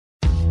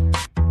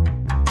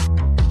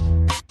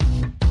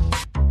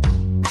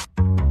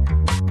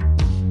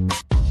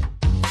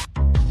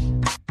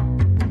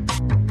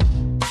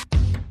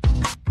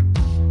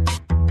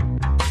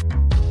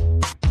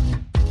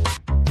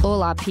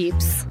Hola,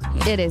 peeps.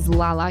 It is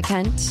Lala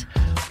Kent.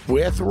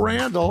 With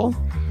Randall.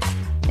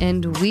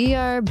 And we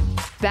are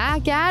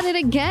back at it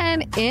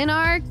again in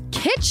our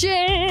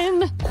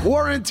kitchen.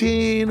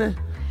 Quarantine.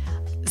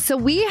 So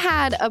we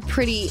had a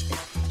pretty...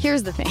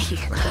 Here's the thing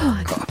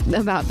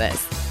about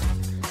this.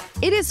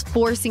 It is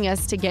forcing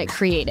us to get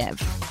creative.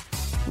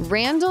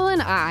 Randall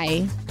and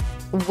I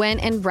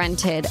went and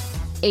rented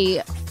a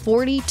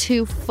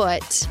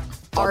 42-foot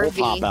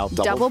RV,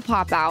 double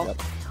pop-out yep.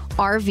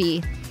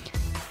 RV.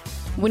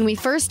 When we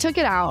first took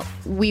it out,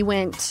 we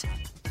went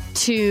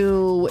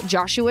to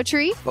Joshua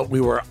Tree. But we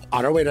were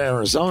on our way to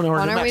Arizona or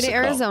On New our way Mexico. to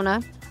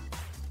Arizona.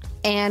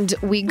 And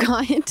we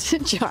got into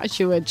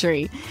Joshua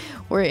Tree.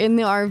 We're in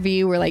the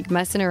RV. We're like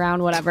messing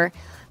around, whatever.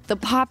 The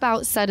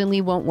pop-out suddenly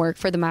won't work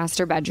for the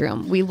master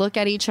bedroom. We look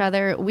at each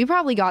other. We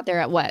probably got there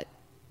at what?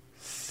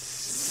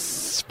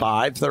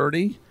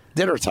 5:30,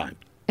 dinner time.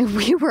 And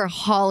we were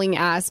hauling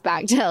ass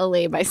back to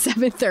LA by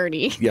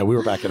 7:30. Yeah, we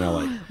were back in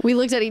LA. We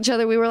looked at each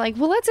other. We were like,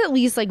 well, let's at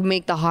least like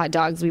make the hot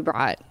dogs we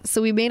brought. So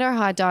we made our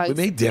hot dogs. We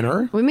made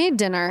dinner.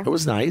 It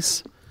was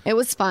nice. It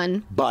was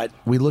fun. But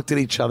we looked at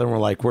each other and we're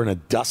like, we're in a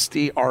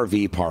dusty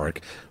RV park.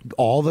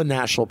 All the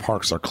national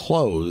parks are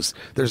closed.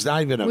 There's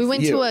not even a We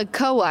went view. to a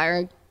KOA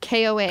or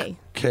KOA.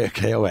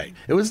 KOA.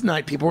 It was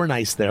nice. People were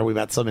nice there. We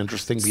met some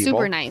interesting people.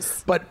 Super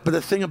nice. But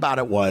the thing about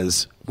it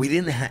was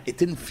it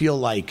didn't feel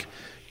like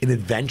an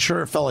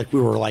adventure. It felt like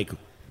we were like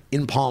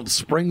in Palm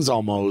Springs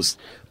almost,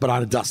 but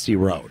on a dusty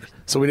road.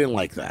 So we didn't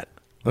like that.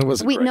 It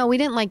wasn't great. No, we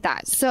didn't like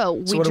that. So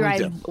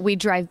we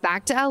drive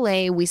back to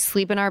LA. We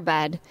sleep in our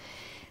bed.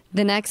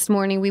 The next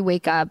morning we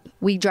wake up.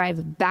 We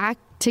drive back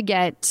to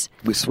get...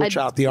 We switch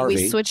out the RV.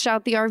 We switched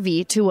out the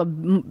RV to a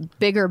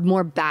bigger,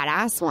 more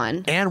badass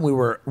one. And we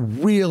were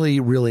really,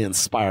 really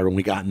inspired when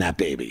we got in that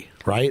baby,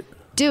 right?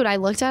 Dude, I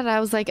looked at it. I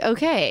was like,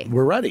 okay.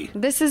 We're ready.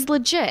 This is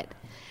legit.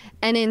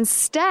 And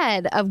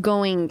instead of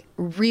going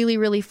really,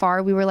 really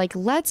far, we were like,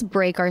 let's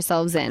break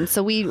ourselves in.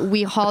 So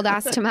we hauled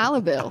ass to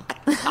Malibu.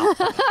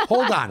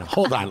 Hold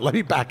on. Let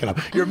me back it up.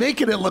 You're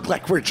making it look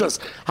like we're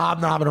just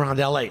hobnobbing around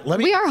LA.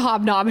 We are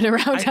hobnobbing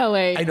around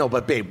LA. I know,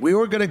 but babe, we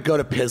were going to go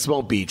to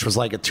Pismo Beach. It was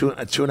like a two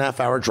and a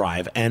half hour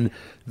drive. And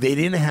they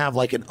didn't have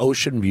like an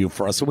ocean view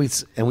for us. And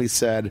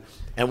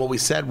what we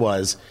said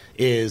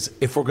is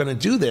if we're going to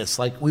do this,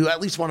 like we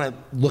at least want to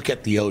look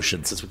at the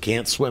ocean since we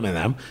can't swim in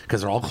them because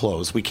they're all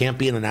closed. We can't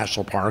be in a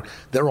national park.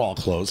 They're all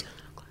closed.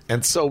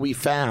 And so we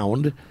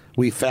found a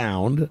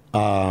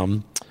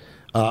Malibu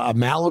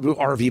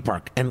RV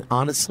park. And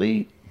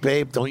honestly,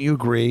 babe, don't you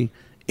agree?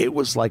 It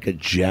was like a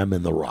gem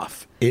in the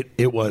rough.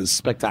 It was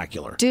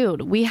spectacular.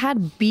 Dude, we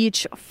had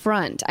beach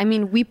front. I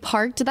mean, we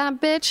parked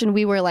that bitch and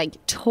we were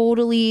like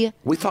totally...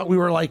 We thought we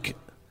were like...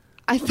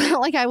 I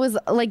felt like I was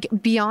like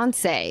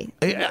Beyonce.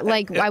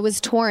 I was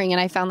touring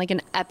and I found like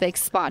an epic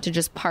spot to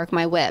just park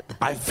my whip.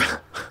 That's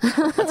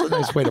a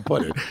nice way to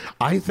put it.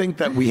 I think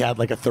that we had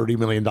like a $30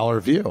 million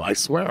view. I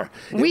swear.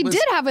 We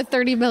did have a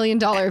 $30 million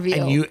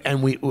view.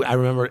 I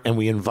remember, and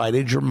we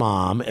invited your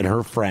mom and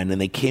her friend, and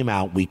they came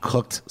out. We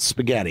cooked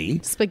spaghetti.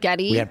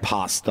 We had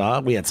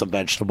pasta. We had some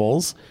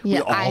vegetables.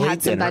 Yeah, I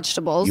had some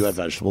vegetables. You had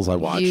vegetables. I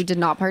watched. You did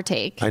not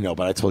partake. I know,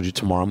 but I told you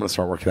tomorrow I'm going to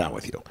start working out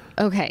with you.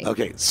 Okay.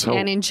 So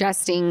and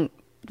ingesting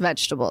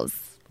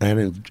vegetables.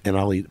 And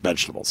I'll eat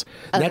vegetables.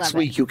 Next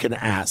week, you can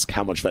ask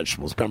how much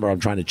vegetables. Remember, I'm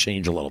trying to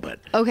change a little bit.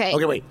 Okay.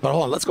 Okay, wait. But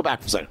hold on. Let's go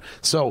back for a second.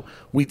 So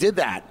we did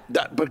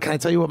that. But can I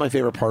tell you what my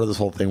favorite part of this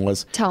whole thing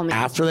was? Tell me.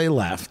 After they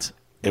left,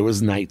 it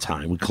was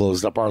nighttime. We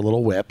closed up our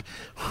little whip.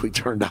 We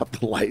turned off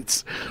the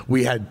lights.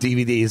 We had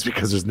DVDs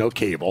because there's no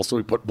cable. So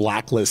we put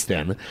Blacklist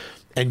in.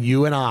 And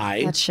you and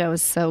I... That show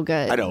is so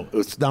good. I know. It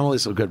was not only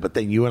so good, but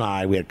then you and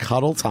I, we had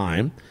cuddle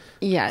time.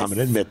 Yes. I'm going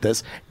to admit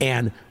this.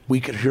 And we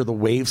could hear the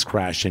waves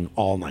crashing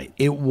all night.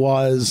 It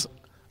was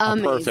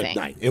amazing. A perfect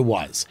night. It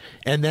was.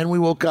 And then we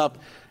woke up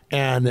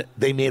and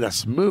they made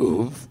us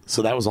move.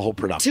 So that was a whole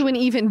production. To an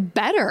even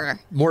better.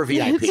 More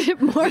VIP.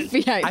 More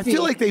VIP. I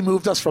feel like they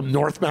moved us from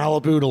North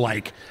Malibu to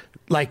like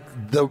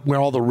where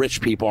all the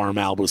rich people are in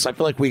Malibu. So I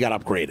feel like we got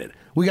upgraded.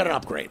 We got an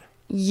upgrade.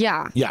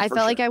 Yeah. I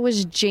felt like I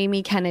was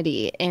Jamie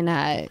Kennedy in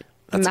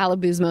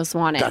Malibu's Most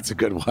Wanted. That's a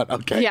good one.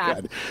 Okay, yeah.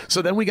 Good.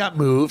 So then we got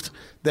moved.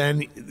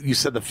 Then you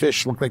said the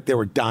fish looked like they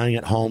were dying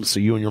at home, so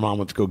you and your mom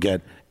went to go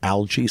get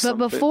algae. But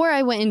before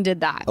I went and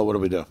did that... Oh, what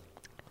did we do?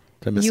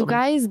 Did I miss you something?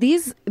 guys,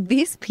 these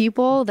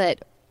people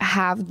that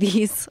have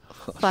these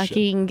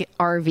fucking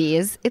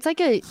RVs, it's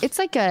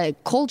like a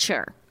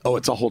culture. Oh,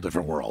 it's a whole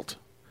different world.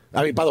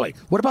 I mean, by the way,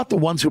 what about the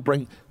ones who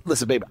bring...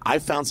 Listen, babe, I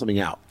found something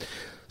out.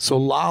 So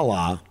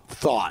Lala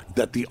thought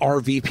that the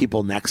RV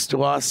people next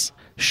to us,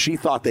 she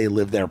thought they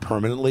lived there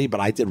permanently, but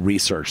I did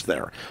research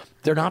there.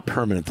 They're not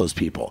permanent, those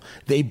people.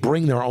 They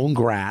bring their own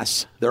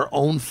grass, their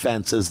own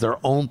fences, their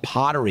own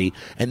pottery,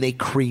 and they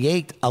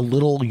create a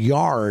little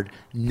yard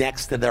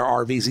next to their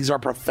RVs. These are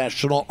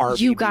professional RV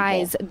You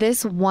guys, people.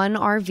 this one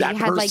RV That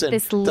had like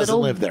this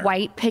little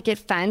white picket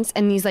fence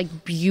and these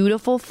like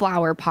beautiful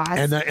flower pots.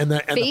 And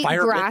the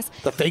fire grass.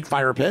 pit, the fake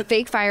fire pit.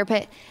 Fake fire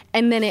pit.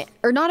 And then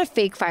or not a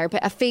fake fire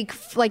pit,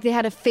 like they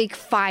had a fake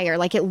fire,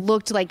 like it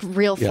looked like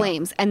real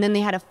flames. And then they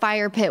had a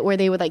fire pit where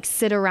they would like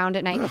sit around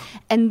at night.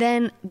 And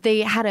then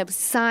they had a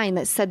sign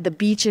that said, "The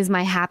beach is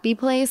my happy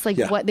place," like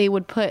what they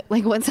would put,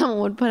 like what someone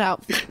would put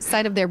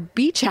outside of their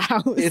beach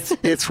house.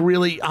 It's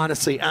really,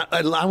 honestly,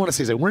 I want to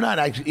say something. We're not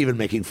actually even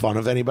making fun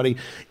of anybody.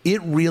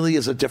 It really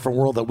is a different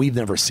world that we've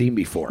never seen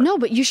before. No,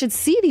 but you should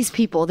see these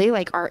people. They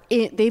like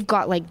they've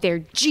got like their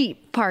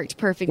Jeep parked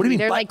perfectly. What do you mean?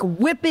 They're like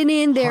whipping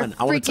in their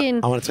freaking.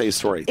 I want to tell you a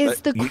story.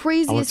 It's the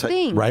craziest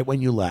thing. Right when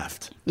you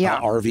left,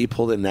 RV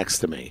pulled in next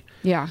to me.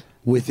 Yeah.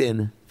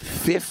 Within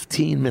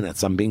 15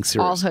 minutes, I'm being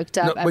serious. All hooked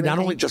up. No, but not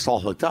only just all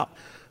hooked up,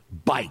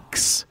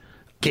 bikes,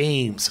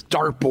 games,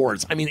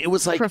 dartboards. I mean, it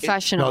was like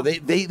professional.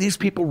 These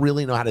people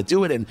really know how to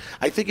do it, and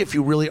I think if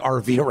you really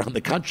RV around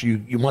the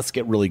country, you must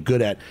get really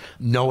good at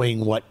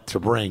knowing what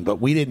to bring. But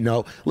we didn't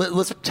know.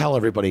 Let's tell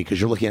everybody,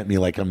 because you're looking at me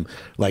like I'm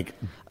like.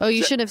 Oh,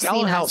 you should have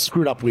seen how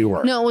screwed up we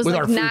were. No, it was with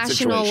like our food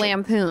National situation.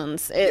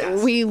 Lampoons.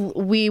 Yes.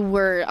 We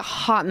were a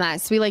hot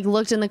mess. We like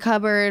looked in the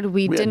cupboard.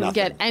 We didn't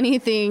get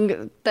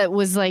anything that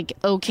was like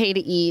okay to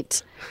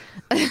eat.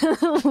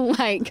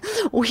 Like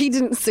we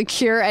didn't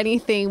secure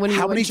anything when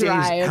we would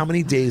drive. How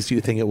many days do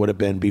you think it would have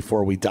been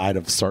before we died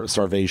of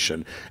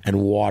starvation and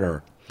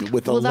water?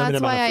 With the limited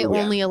that's why amount of food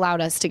I only allowed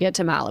us to get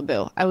to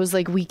Malibu. I was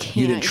like, we can't.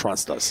 You didn't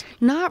trust us.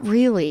 Not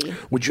really.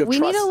 Would you have We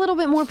trust? need a little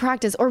bit more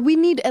practice, or we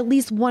need at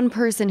least one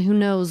person who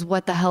knows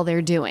what the hell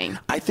they're doing.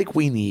 I think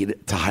we need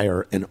to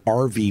hire an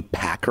RV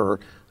packer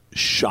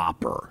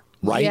shopper.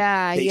 Right?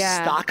 Yeah, they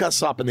stock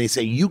us up and they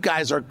say, you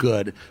guys are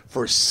good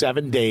for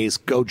 7 days,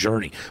 go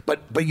journey.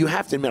 But you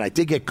have to admit, I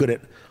did get good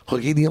at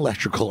hooking the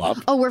electrical up.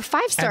 Oh, we're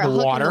 5-star at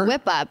hooking the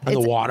whip up. And the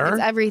water.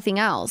 It's everything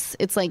else.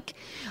 It's like,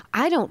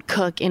 I don't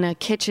cook in a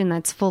kitchen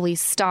that's fully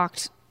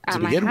stocked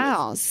at my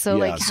house. So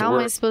how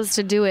am I supposed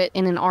to do it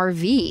in an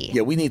RV?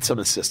 Yeah, we need some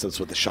assistance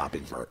with the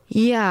shopping part.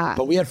 Yeah.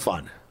 But we had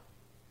fun.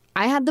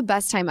 I had the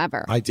best time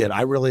ever. I did.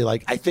 I really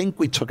I think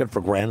we took it for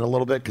granted a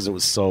little bit because it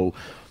was so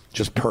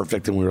just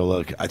perfect, and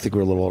I think we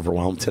were a little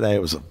overwhelmed today.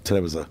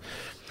 Today was a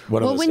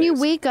one of those when days. you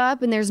wake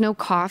up and there's no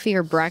coffee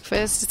or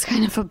breakfast, it's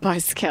kind of a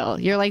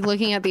buzzkill. You're like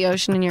looking at the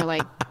ocean and you're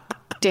like,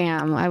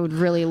 damn, I would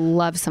really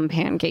love some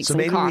pancakes and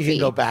coffee. So maybe we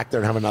can go back there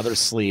and have another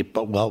sleep,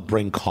 but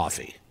bring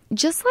coffee.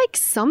 Just like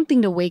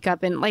something to wake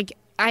up and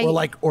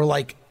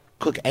or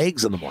cook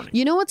eggs in the morning.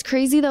 You know what's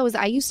crazy though is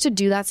I used to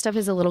do that stuff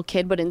as a little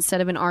kid, but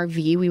instead of an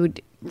RV, we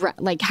would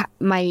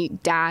my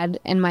dad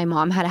and my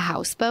mom had a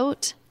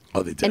houseboat.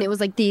 Oh, they did. And it was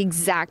like the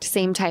exact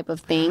same type of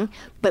thing,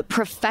 but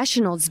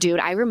professionals, dude.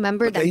 I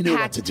remember that they knew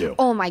what to do.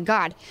 Oh my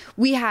God.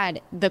 We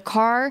had the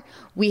car,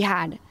 we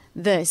had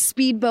the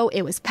speedboat.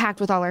 It was packed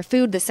with all our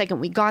food. The second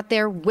we got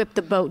there, whipped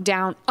the boat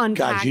down,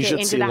 unpack it into the houseboat.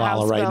 You should see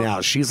Lala right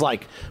now. She's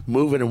like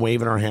moving and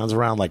waving her hands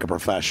around like a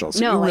professional. So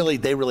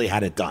they really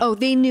had it done. Oh,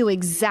 they knew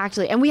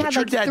exactly. And we had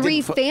like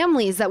 3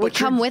 families that would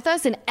come with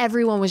us and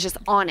everyone was just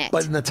on it.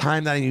 But in the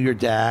time that I knew your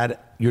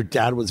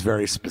dad was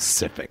very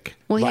specific.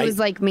 Well, right? he was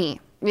like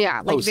me.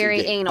 Yeah, like OCD. very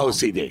anal.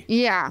 OCD.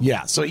 Yeah.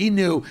 Yeah, so he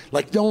knew,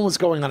 no one was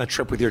going on a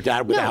trip with your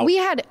dad without... No, we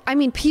had,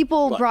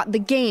 people brought the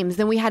games.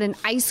 Then we had an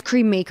ice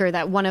cream maker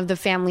that one of the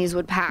families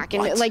would pack.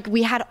 And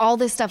we had all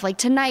this stuff. Like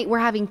tonight we're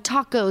having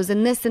tacos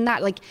and this and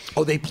that.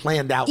 They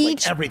planned out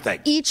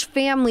everything. Each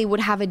family would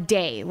have a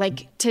day.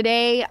 Like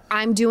today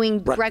I'm doing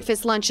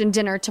breakfast, lunch, and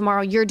dinner.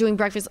 Tomorrow you're doing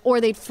breakfast. Or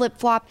they'd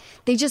flip-flop.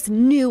 They just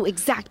knew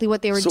exactly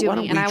what they were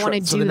doing. And I want to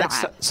do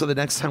that. So the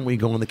next time we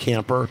go in the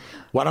camper,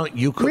 why don't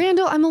you cook?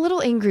 Randall, I'm a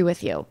little angry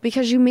with you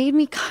because you made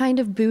me kind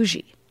of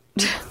bougie.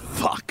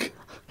 Fuck.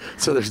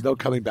 So there's no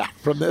coming back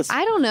from this?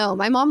 I don't know.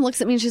 My mom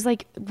looks at me and she's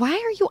like, why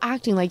are you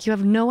acting like you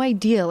have no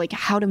idea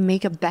how to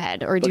make a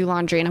bed or do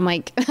laundry? And I'm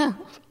like,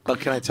 but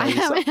can I tell you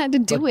I haven't had to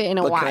do it in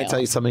a while. Can I tell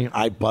you something?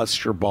 I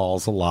bust your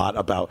balls a lot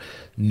about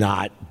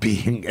not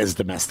being as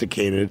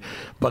domesticated.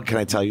 But can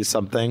I tell you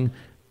something?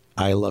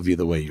 I love you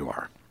the way you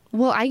are.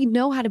 Well, I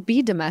know how to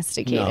be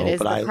domesticated is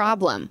the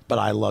problem. But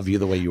I love you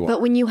the way you are. But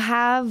when you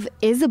have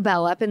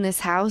Isabel up in this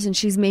house and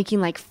she's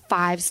making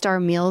 5-star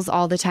meals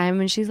all the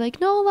time and she's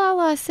like, no,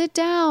 Lala, sit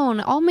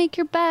down. I'll make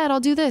your bed. I'll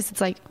do this.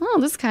 It's like,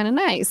 oh, this is kind of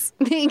nice.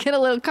 Then you get a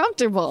little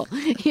comfortable,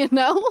 you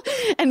know?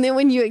 And then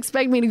when you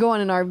expect me to go on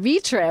an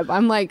RV trip,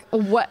 I'm like,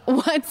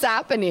 what's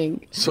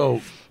happening?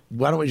 So...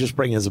 why don't we just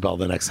bring Isabel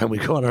the next time we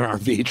go on an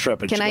RV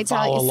trip and can I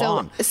tell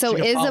you? So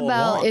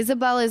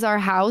Isabel is our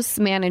house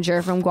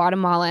manager from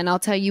Guatemala, and I'll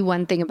tell you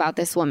one thing about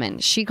this woman.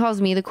 She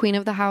calls me the queen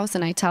of the house,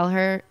 and I tell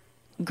her,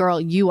 girl,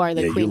 you are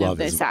the queen of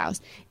this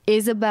house.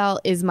 Isabel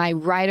is my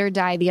ride or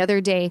die. The other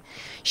day,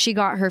 she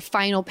got her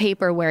final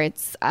paper where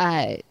it's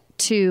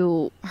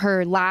to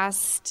her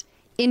last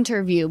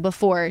interview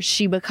before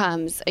she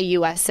becomes a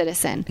U.S.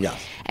 citizen. Yeah.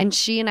 And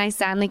she and I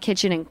sat in the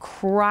kitchen and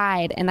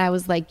cried. And I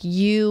was like,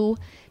 you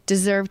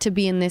deserve to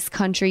be in this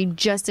country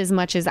just as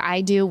much as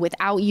I do.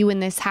 Without you in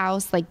this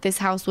house, like this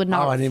house would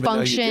not I didn't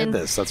function. even know you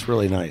did this. That's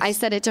really nice. I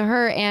said it to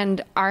her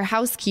and our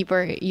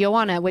housekeeper,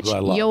 Joanna, which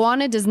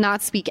Joanna does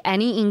not speak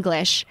any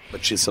English.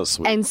 But she's so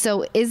sweet. And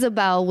so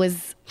Isabel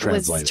was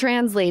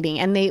translating,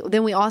 and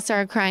then we all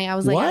started crying. I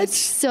was like, I'm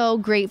so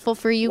grateful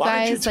for you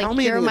guys. Did you tell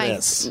me any of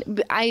this?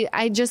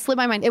 I just slipped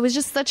my mind. It was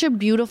just such a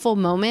beautiful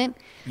moment.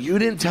 You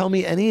didn't tell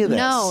me any of this.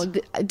 No,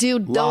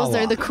 dude, those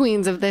are the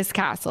queens of this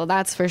castle.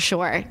 That's for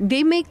sure.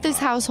 They make this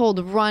household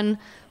run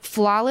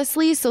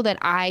flawlessly so that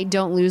I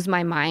don't lose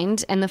my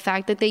mind. And the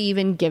fact that they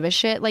even give a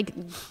shit, like,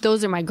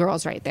 those are my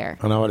girls right there.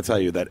 And I want to tell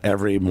you that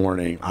every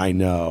morning I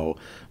know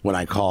when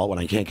I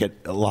can't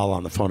get Lala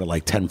on the phone at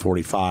like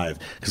 10:45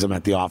 because I'm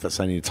at the office,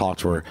 I need to talk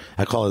to her.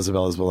 I call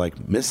Isabel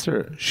like,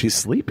 Mister, she's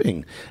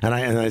sleeping. And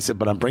I said,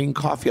 but I'm bringing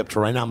coffee up to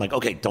her right now. I'm like,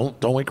 okay,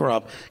 don't wake her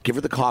up. Give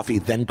her the coffee,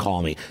 then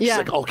call me. She's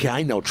like, okay,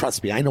 I know.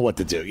 Trust me. I know what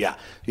to do. Yeah.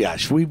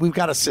 We've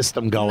got a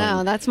system going.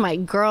 No, that's my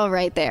girl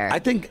right there. I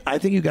think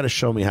you got to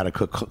show me how to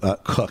cook.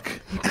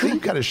 I think you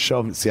got to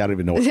show me. See, I don't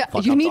even know what the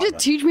fuck you I'm need to about.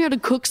 teach me how to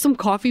cook some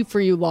coffee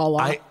for you,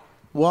 Lala.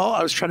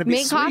 I was trying to be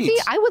make sweet. coffee?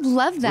 I would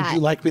love that. Would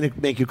you like me to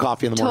make you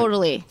coffee in the morning?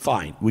 Totally.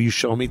 Fine. Will you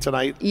show me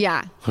tonight?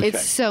 Yeah. Okay.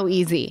 It's so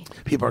easy.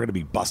 People are going to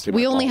be busting.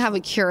 We only have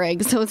a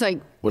Keurig, so it's like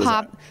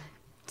pop.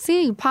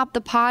 See, you pop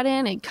the pot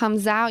in, it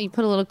comes out, you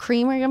put a little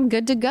creamer, I'm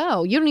good to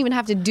go. You don't even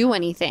have to do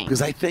anything.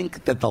 Because I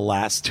think that the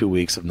last 2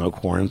 weeks of no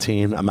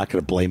quarantine, I'm not going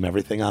to blame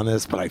everything on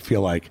this, but I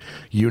feel like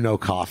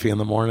coffee in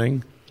the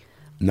morning,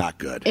 not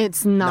good.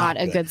 It's not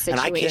a good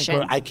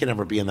situation. And I can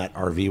never be in that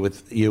RV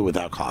with you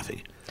without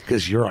coffee.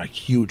 Because you're a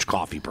huge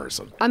coffee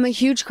person. I'm a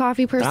huge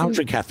coffee person. I don't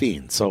drink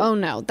caffeine, so. Oh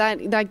no,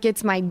 that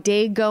gets my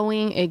day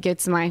going. It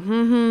gets my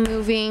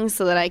moving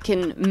so that I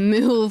can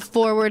move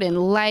forward in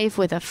life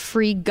with a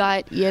free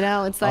gut. You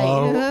know, it's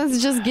like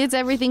this just gets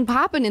everything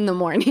popping in the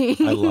morning.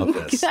 I love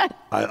this.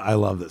 I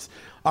love this.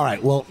 All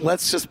right, well,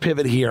 let's just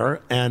pivot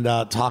here and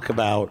talk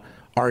about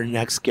our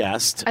next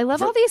guest. I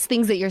love all these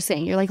things that you're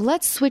saying. You're like,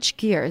 let's switch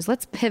gears.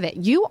 Let's pivot.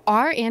 You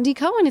are Andy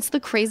Cohen. It's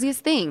the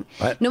craziest thing.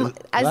 That's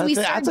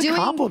a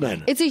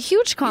compliment. It's a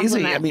huge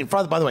compliment. Easy. I mean,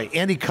 by the way,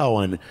 Andy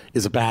Cohen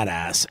is a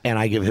badass, and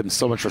I give him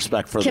so much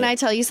respect for Can I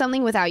tell you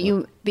something without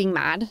you being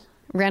mad?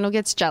 Randall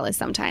gets jealous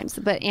sometimes,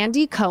 but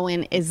Andy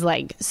Cohen is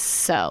like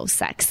so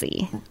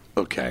sexy.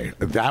 Okay,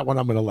 that one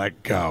I'm going to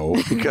let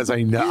go because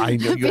I know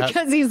you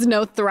because he's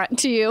no threat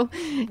to you.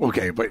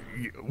 Okay, but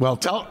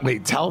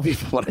tell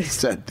people what I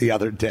said the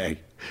other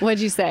day. What'd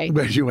you say?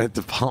 When you went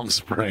to Palm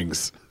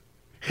Springs.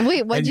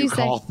 Wait, what'd you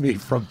say? You called me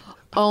from.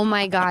 Oh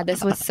my God,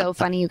 this was so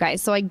funny, you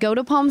guys. So I go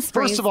to Palm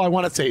Springs. First of all, I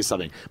want to say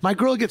something. My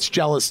girl gets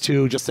jealous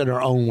too, just in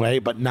her own way,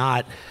 but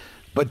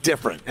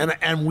different.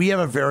 And we have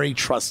a very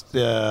it's just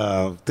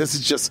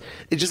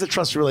a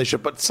trusted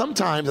relationship. But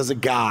sometimes as a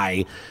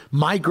guy,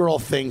 my girl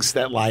thinks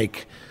that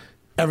like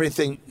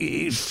everything,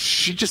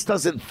 she just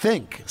doesn't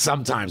think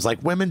sometimes.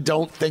 Like women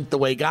don't think the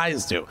way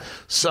guys do.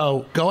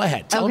 So go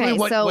ahead. Tell me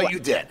what you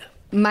did.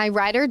 My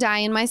ride or die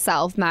in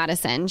myself,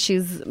 Madison,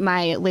 she's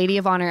my lady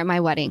of honor at my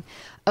wedding.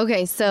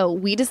 Okay, so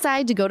we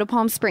decide to go to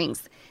Palm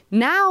Springs.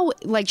 Now,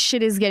 like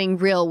shit is getting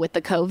real with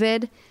the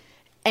COVID.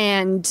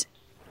 And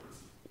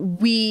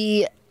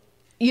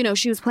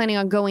she was planning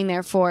on going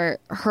there for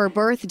her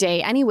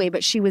birthday anyway,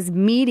 but she was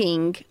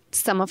meeting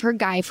some of her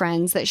guy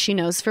friends that she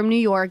knows from New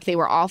York. They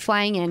were all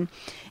flying in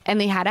and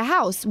they had a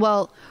house.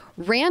 Well,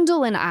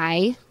 Randall and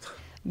I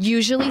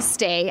usually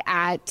stay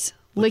at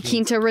La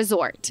Quinta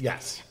Resort.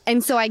 Yes.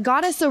 And so I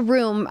got us a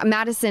room,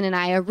 Madison and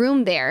I, a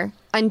room there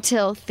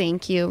until,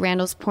 thank you,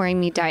 Randall's pouring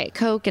me Diet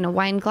Coke in a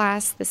wine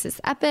glass. This is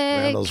epic.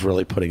 Randall's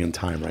really putting in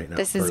time right now.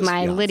 This is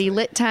my Liddy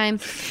lit time.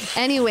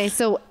 Anyway,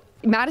 so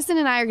Madison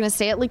and I are going to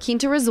stay at La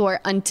Quinta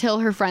Resort until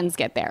her friends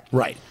get there.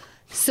 Right.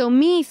 So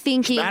me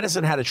thinking...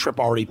 Madison had a trip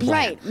already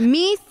planned. Right.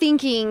 Me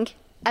thinking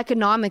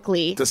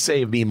economically... To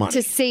save me money.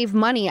 To save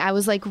money. I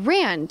was like,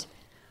 Rand,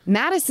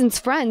 Madison's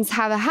friends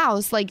have a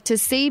house. Like, to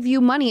save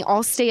you money,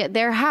 I'll stay at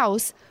their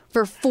house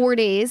for 4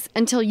 days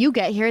until you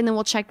get here, and then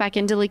we'll check back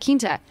into La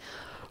Quinta.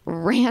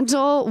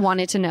 Randall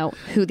wanted to know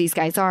who these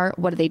guys are.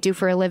 What do they do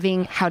for a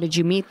living? How did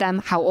you meet them?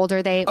 How old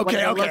are they? What do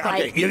they look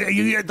like?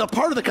 You're the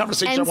part of the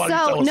conversation and I wanted to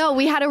tell us. No,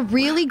 we had a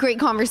really great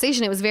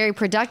conversation. It was very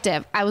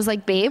productive. I was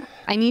like, babe,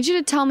 I need you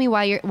to tell me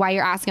why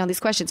you're asking all these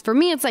questions. For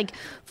me, it's like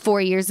 4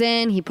 years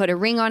in, he put a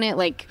ring on it.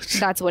 Like,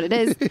 that's what it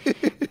is.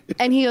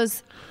 And he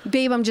goes,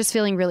 babe, I'm just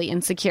feeling really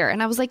insecure.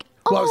 And I was like,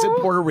 oh. Well, I was in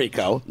Puerto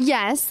Rico.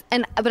 Yes.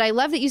 But I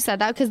love that you said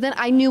that because then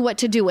I knew what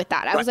to do with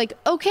that. I was like,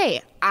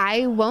 okay,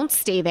 I won't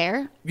stay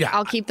there. Yeah.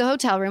 I'll keep the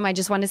hotel room. I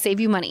just want to save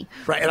you money.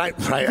 Right.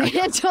 And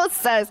Randall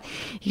says,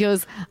 he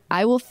goes,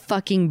 I will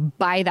fucking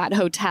buy that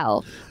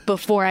hotel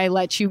before I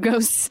let you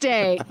go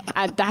stay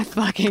at that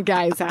fucking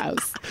guy's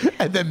house.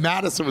 And then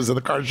Madison was in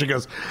the car and she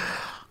goes,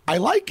 I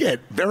like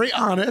it. Very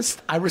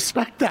honest. I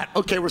respect that.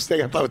 Okay, we're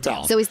staying at the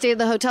hotel. So we stayed at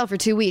the hotel for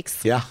 2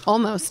 weeks. Yeah.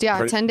 Almost.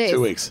 Yeah. 10 days.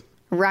 2 weeks.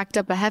 Racked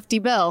up a hefty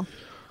bill.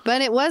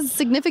 But it was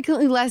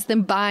significantly less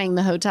than buying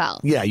the hotel.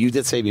 Yeah, you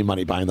did save me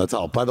money buying the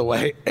hotel. By the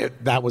way,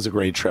 that was a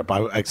great trip.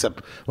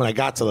 Except when I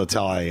got to the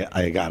hotel,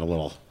 I got a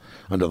little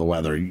under the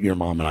weather. Your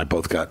mom and I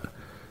both got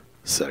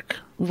sick.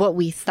 What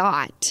we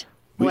thought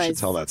we should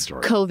tell that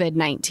story.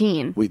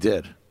 COVID-19. We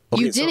did.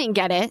 Okay, you didn't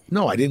get it.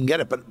 No, I didn't get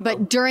it.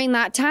 But during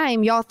that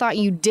time, y'all thought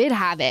you did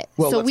have it.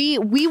 Well, so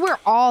we were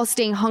all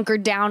staying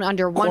hunkered down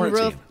under one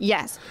roof.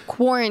 Yes,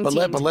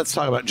 quarantined. But let's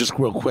talk about just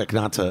real quick,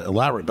 not to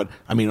elaborate, but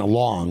I mean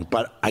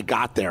But I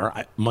got there.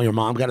 Your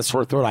mom got a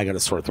sore throat. I got a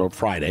sore throat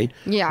Friday.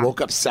 Yeah.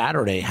 Woke up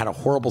Saturday, had a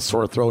horrible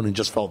sore throat, and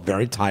just felt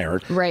very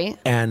tired. Right.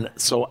 And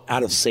so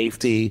out of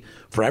safety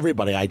for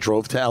everybody, I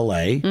drove to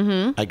L.A.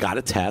 Mm-hmm. I got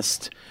a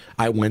test.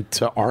 I went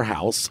to our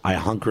house. I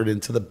hunkered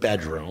into the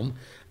bedroom.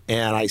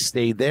 And I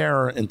stayed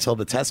there until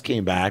the test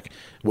came back,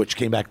 which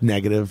came back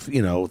negative,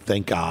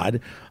 thank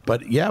God.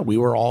 But yeah, we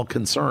were all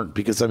concerned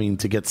because, I mean,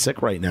 to get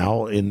sick right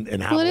now and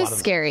have it is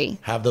scary.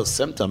 Have those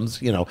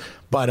symptoms,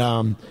 But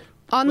on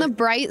the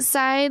bright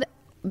side,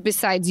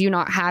 besides you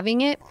not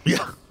having it,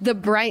 the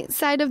bright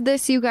side of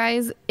this, you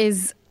guys,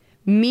 is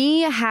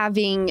me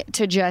having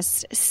to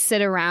just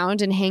sit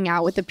around and hang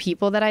out with the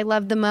people that I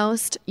love the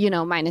most,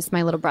 minus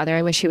my little brother.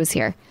 I wish he was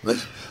here.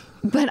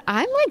 But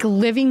I'm like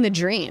living the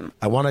dream.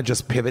 I want to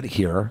just pivot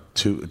here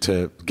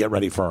to get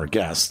ready for our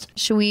guest.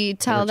 Should we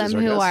tell them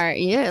who our...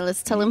 Yeah,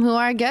 let's tell them who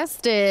our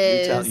guest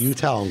is. You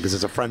tell them, because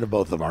it's a friend of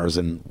both of ours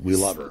and we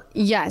love her.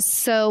 Yes.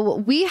 So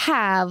we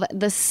have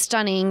the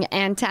stunning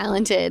and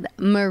talented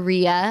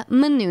Maria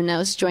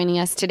Menounos joining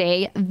us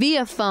today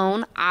via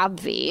phone,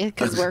 obvi,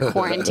 because we're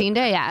quarantined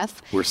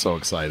AF. We're so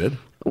excited.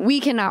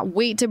 We cannot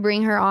wait to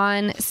bring her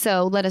on.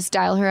 So let us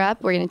dial her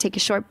up. We're going to take a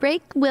short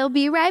break. We'll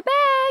be right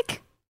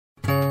back.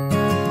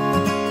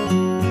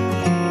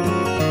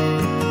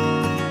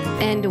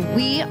 And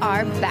we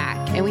are back,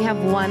 and we have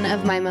one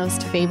of my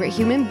most favorite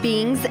human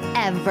beings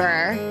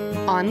ever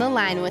on the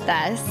line with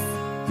us.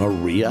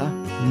 Maria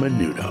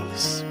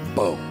Menounos.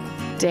 Boom.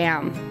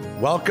 Damn.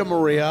 Welcome,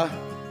 Maria.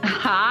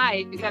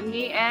 Hi, we got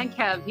me and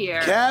Kev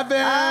here. Kevin!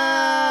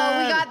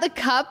 Oh, we got the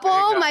couple,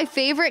 my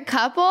favorite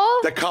couple.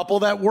 The couple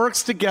that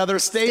works together,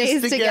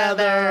 stays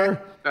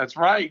together. That's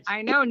right.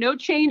 I know, no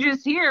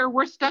changes here.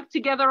 We're stuck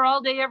together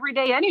all day, every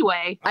day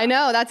anyway. I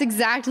know, that's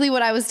exactly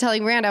what I was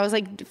telling Rand. I was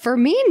like, for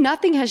me,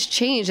 nothing has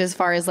changed as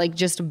far as like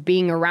just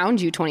being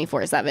around you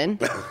 24/7.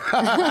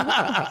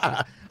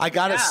 I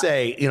gotta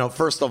say,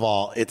 first of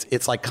all,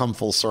 it's like come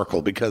full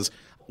circle, because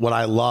what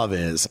I love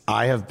is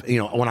I have,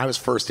 when I was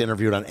first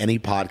interviewed on any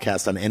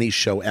podcast, on any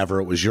show ever,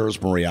 it was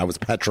yours, Maria. I was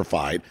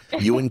petrified.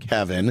 You and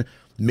Kevin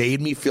made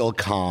me feel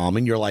calm.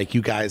 And you're like,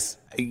 you guys,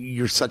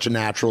 you're such a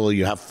natural.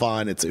 You have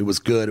fun. It was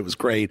good. It was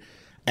great.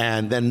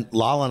 And then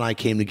Lala and I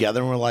came together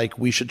and we're like,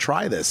 we should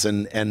try this.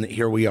 And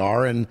here we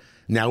are. And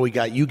now we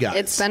got you guys.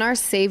 It's been our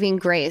saving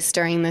grace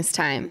during this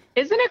time.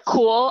 Isn't it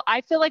cool?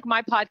 I feel like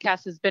my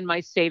podcast has been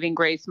my saving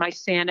grace, my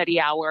sanity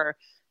hour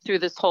through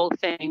this whole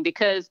thing,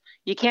 because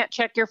you can't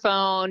check your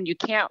phone, you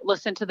can't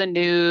listen to the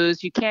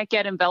news, you can't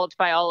get enveloped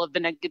by all of the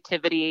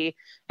negativity.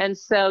 And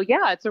so,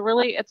 yeah, it's a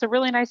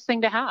really nice thing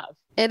to have.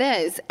 It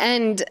is.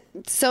 And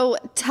so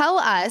tell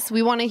us,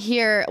 we want to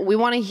hear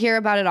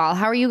about it all.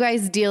 How are you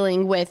guys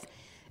dealing with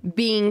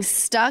being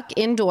stuck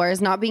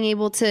indoors, not being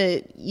able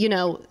to,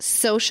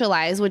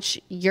 socialize,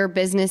 which your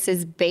business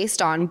is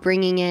based on,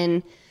 bringing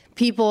in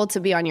people to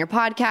be on your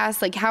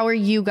podcast? Like, how are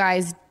you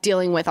guys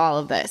dealing with all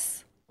of this?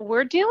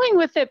 We're dealing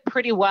with it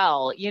pretty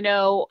well.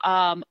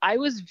 I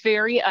was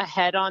very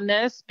ahead on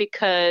this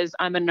because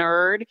I'm a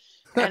nerd,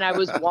 and I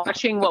was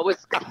watching what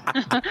was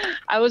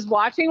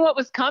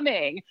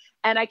coming,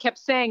 and I kept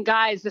saying,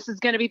 guys, this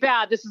is going to be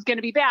bad. This is going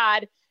to be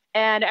bad.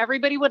 And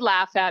everybody would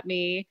laugh at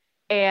me,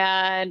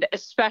 and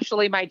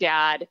especially my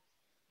dad.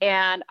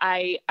 And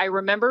I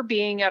remember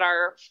being at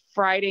our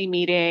Friday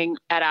meeting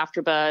at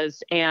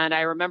AfterBuzz, and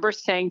I remember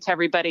saying to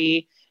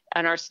everybody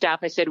and our staff,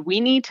 I said,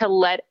 we need to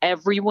let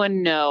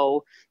everyone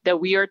know that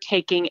we are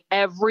taking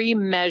every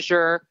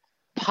measure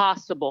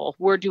possible.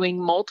 We're doing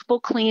multiple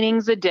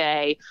cleanings a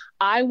day.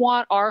 I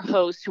want our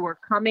hosts who are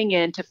coming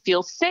in to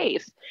feel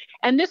safe.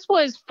 And this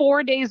was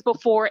 4 days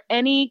before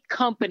any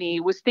company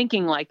was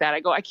thinking like that.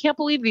 I go, I can't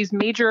believe these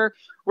major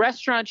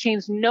restaurant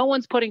chains, no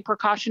one's putting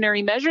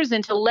precautionary measures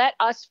in to let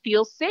us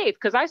feel safe,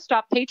 because I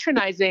stopped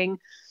patronizing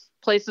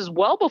places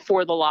well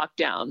before the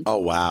lockdown. Oh,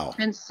 wow.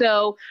 And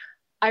so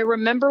I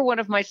remember one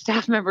of my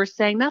staff members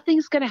saying,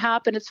 nothing's going to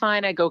happen. It's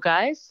fine. I go,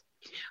 guys,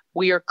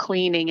 we are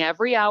cleaning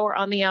every hour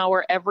on the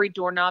hour, every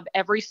doorknob,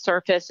 every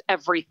surface,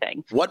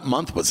 everything. What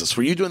month was this?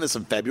 Were you doing this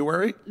in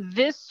February?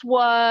 This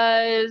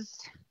was,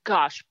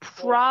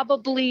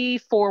 probably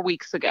 4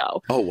 weeks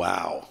ago. Oh,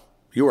 wow.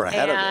 You were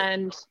ahead of it.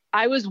 And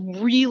I was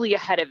really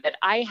ahead of it.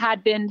 I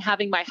had been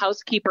having my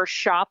housekeeper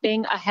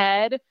shopping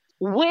ahead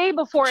way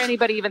before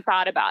anybody even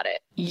thought about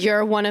it.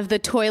 You're one of the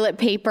toilet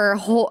paper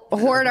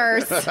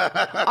hoarders.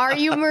 Are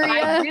you, Maria?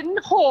 I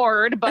didn't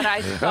hoard, but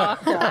I saw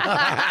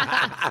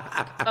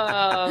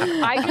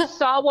I just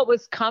saw what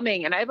was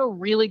coming, and I have a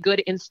really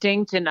good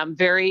instinct, and I'm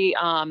very,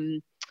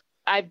 I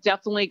I've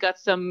definitely got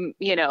some,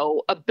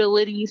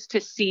 abilities to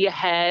see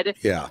ahead.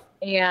 Yeah.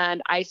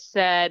 And I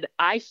said,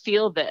 I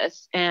feel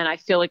this and I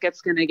feel like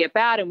it's going to get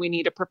bad and we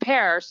need to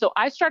prepare. So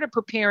I started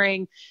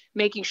preparing,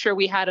 making sure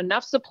we had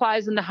enough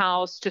supplies in the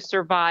house to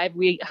survive.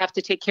 We have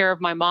to take care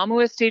of my mom who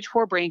has stage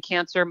 4 brain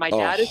cancer. My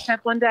dad is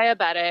type 1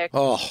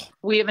 diabetic.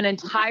 We have an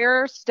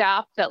entire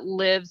staff that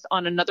lives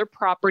on another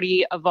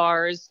property of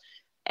ours.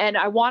 And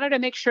I wanted to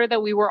make sure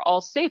that we were all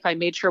safe. I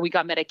made sure we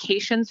got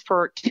medications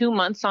for 2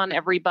 months on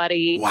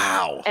everybody.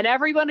 Wow. And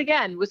everyone,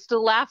 again, was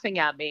still laughing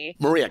at me.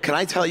 Maria, can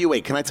I tell you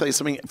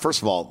something?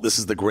 First of all, this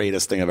is the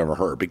greatest thing I've ever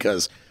heard,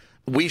 because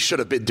we should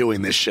have been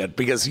doing this shit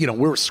because, we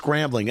were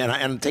scrambling.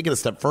 And taking a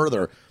step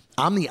further,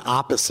 I'm the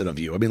opposite of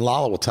you. I mean,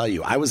 Lala will tell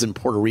you, I was in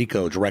Puerto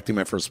Rico directing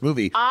my first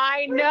movie.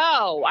 I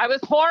know. I was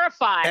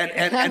horrified.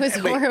 I was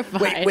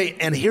horrified. Wait.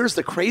 And here's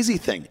the crazy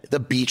thing. The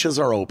beaches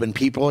are open.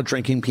 People are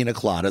drinking pina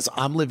coladas.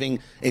 I'm living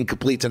in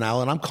complete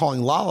denial. And I'm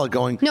calling Lala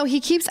going, no,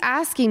 he keeps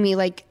asking me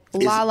like,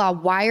 Lala,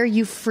 why are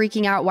you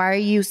freaking out? Why are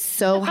you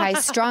so high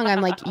strung?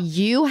 I'm like,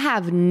 you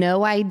have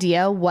no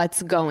idea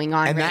what's going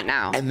on right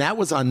now. And that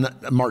was on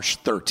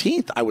March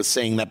 13th. I was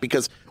saying that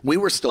because we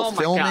were still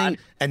filming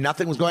and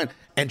nothing was going on.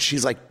 And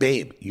she's like,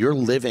 babe, you're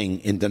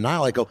living in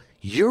denial. I go,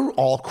 you're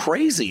all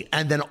crazy.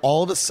 And then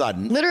all of a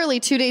sudden,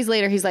 literally 2 days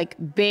later, he's like,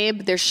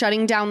 babe, they're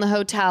shutting down the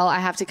hotel. I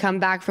have to come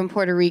back from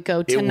Puerto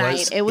Rico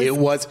tonight. It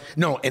was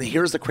no. And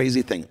here's the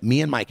crazy thing.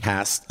 Me and my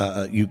cast,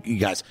 you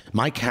guys,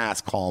 my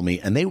cast called me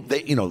and they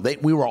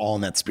we were all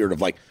in that spirit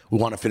of like, we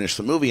want to finish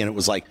the movie. And it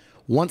was like,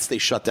 once they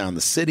shut down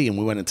the city and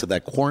we went into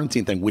that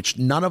quarantine thing, which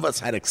none of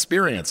us had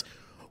experienced,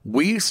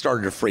 we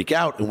started to freak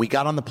out and we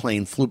got on the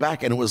plane, flew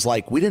back, and it was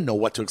like, we didn't know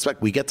what to expect.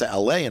 We get to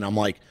LA and I'm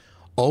like,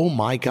 oh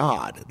my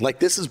God, like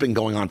this has been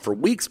going on for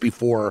weeks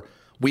before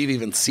we've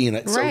even seen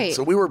it. Right.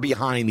 So we were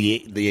behind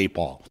the eight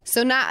ball.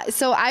 So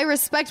I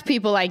respect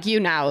people like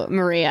you now,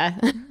 Maria.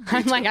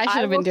 I'm like, I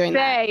should have been doing that.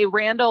 I will say,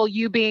 Randall,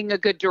 you being a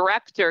good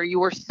director, you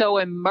were so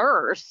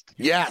immersed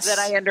that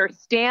I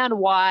understand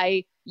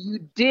why you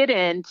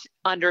didn't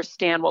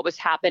understand what was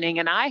happening.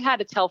 And I had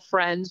to tell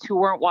friends who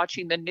weren't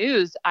watching the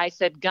news, I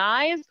said,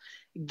 guys,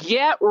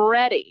 get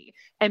ready.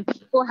 And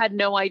people had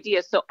no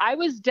idea. So I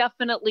was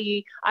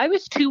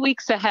 2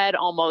 weeks ahead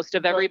almost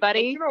of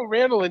everybody.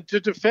 Randall, and to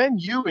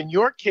defend you in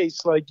your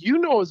case, like,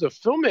 as a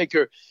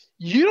filmmaker,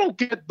 you don't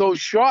get those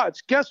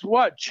shots. Guess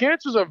what?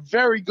 Chances are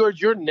very good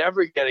you're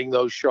never getting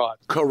those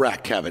shots.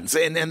 Correct, Kevin.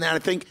 And I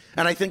think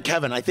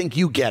Kevin, I think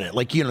you get it.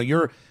 Like,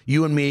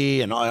 you and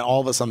me and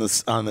all of us on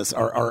this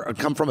are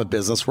come from a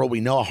business world.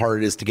 We know how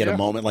hard it is to get a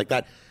moment like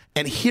that.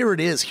 And here it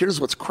is. Here's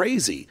what's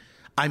crazy.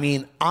 I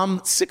mean,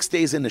 I'm 6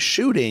 days into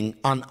shooting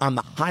on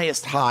the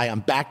highest high.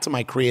 I'm back to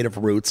my creative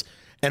roots.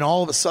 And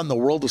all of a sudden the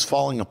world is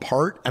falling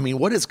apart. I mean,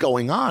 what is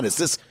going on?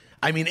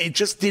 It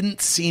just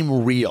didn't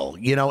seem real,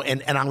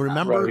 and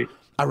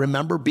I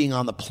remember being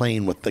on the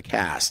plane with the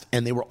cast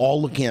and they were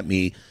all looking at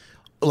me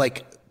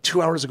like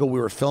 2 hours ago we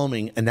were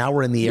filming and now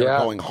we're in the air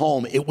going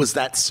home. It was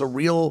that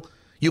surreal.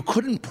 You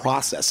couldn't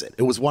process it.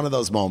 It was one of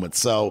those moments.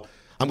 So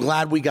I'm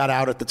glad we got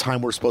out at the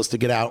time we're supposed to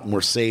get out and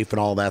we're safe and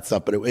all that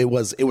stuff. But it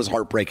was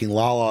heartbreaking.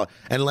 Lala,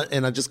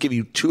 and I'll just give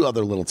you two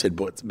other little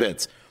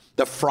tidbits.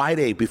 The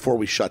Friday before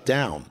we shut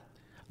down,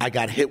 I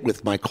got hit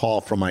with my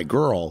call from my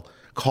girl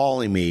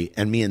calling me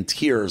and me in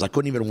tears. I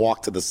couldn't even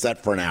walk to the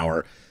set for an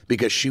hour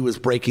because she was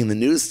breaking the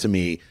news to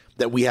me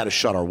that we had to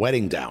shut our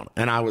wedding down.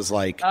 And I was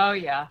like, oh,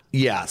 yeah.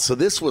 Yeah. So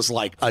this was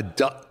like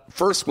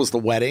first was the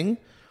wedding.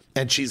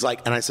 And she's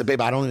like, and I said,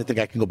 babe, I don't even think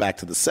I can go back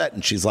to the set.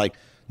 And she's like,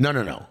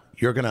 no.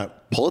 You're going to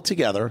pull it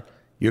together.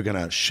 You're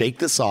going to shake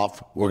this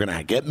off. We're going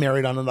to get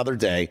married on another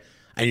day.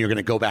 And you're going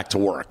to go back to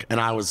work. And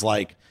I was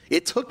like,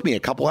 it took me a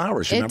couple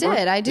hours. Remember? It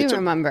did. I do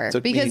remember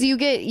because you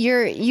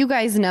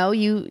guys know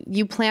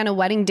you plan a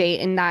wedding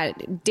date and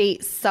that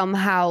date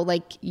somehow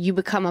like you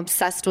become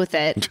obsessed with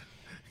it.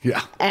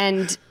 Yeah.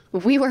 And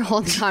we were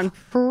holding on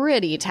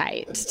pretty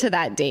tight to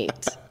that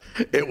date.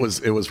 It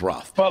was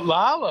rough. But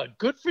Lala,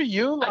 good for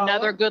you, Lala.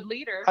 Another good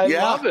leader. I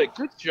love it.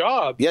 Good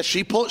job. Yeah,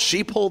 she pulled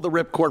the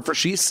ripcord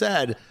she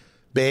said,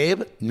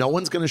 babe, no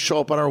one's going to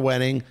show up at our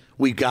wedding.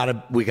 We gotta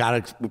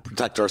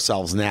protect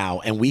ourselves now.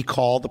 And we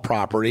called the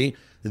property.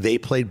 They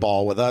played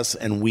ball with us,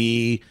 and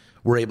we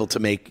were able to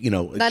make,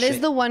 That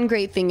is the one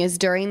great thing is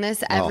during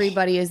this,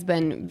 everybody has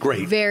been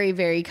great. Very,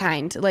 very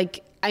kind.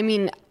 Like, I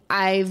mean,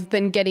 I've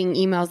been getting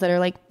emails that are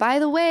like, by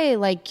the way,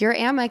 like your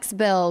Amex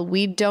bill,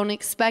 we don't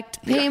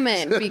expect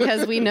payment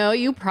because we know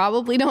you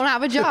probably don't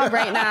have a job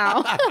right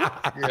now.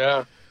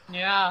 Yeah.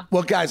 Yeah.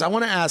 Well, guys, I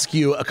want to ask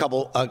you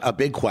a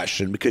big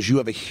question because you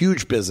have a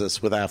huge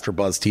business with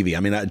AfterBuzz TV. I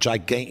mean, a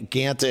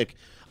gigantic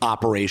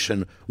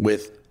operation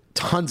with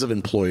tons of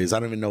employees. I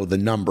don't even know the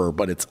number,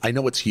 but I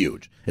know it's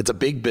huge. It's a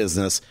big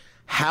business.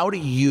 How do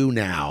you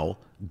now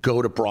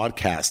go to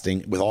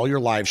broadcasting with all your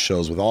live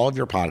shows, with all of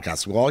your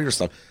podcasts, with all your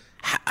stuff?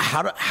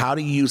 How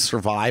do you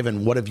survive,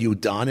 and what have you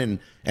done,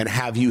 and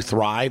have you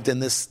thrived in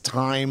this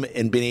time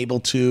and been able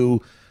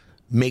to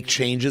make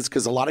changes?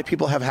 Because a lot of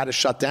people have had to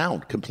shut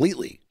down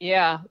completely.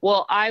 Yeah.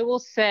 Well, I will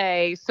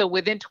say, so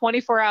within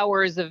 24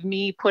 hours of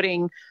me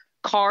putting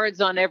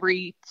cards on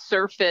every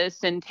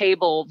surface and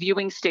table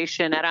viewing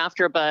station at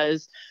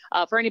AfterBuzz.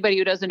 For anybody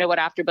who doesn't know what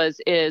AfterBuzz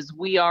is,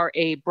 we are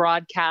a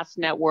broadcast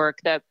network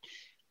that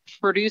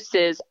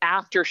produces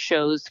after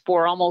shows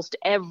for almost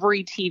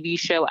every TV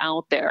show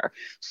out there.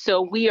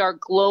 So we are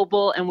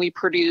global and we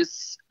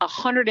produce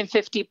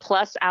 150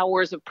 plus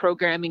hours of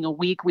programming a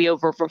week. We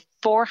have over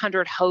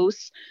 400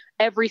 hosts,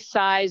 every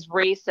size,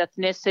 race,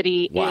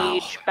 ethnicity,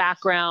 age,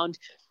 background.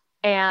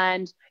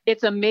 And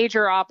it's a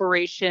major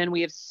operation.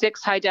 We have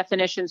 6 high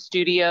definition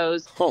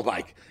studios. Oh,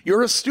 Mike,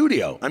 you're a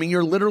studio. I mean,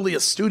 you're literally a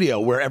studio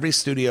where every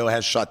studio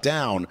has shut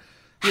down.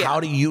 Yeah. How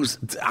do you,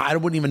 I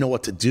wouldn't even know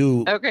what to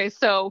do. Okay,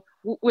 so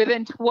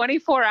within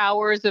 24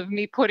 hours of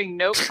me putting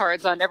note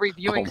cards on every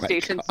viewing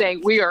station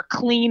saying we are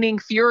cleaning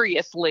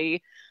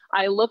furiously,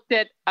 I looked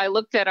at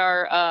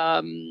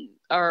our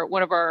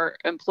one of our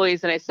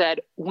employees and I said,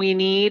 we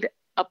need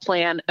a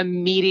plan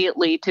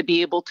immediately to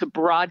be able to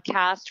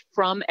broadcast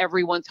from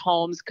everyone's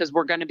homes because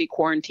we're going to be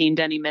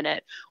quarantined any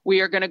minute. We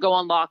are going to go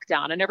on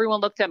lockdown. And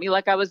everyone looked at me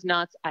like I was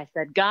nuts. I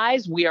said,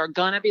 guys, we are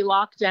going to be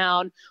locked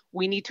down.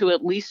 We need to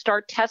at least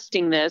start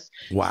testing this.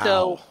 Wow.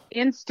 So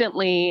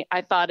instantly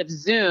I thought of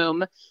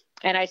Zoom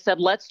and I said,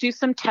 let's do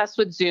some tests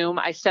with Zoom.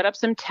 I set up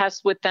some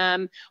tests with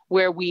them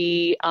where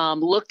we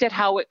looked at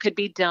how it could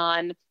be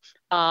done.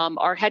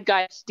 Our head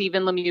guy,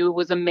 Stephen Lemieux,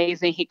 was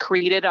amazing. He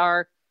created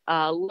our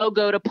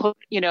logo to put,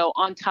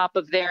 on top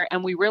of there.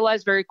 And we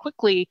realized very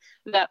quickly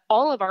that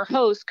all of our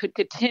hosts could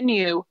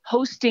continue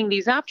hosting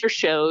these after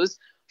shows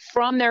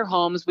from their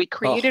homes. We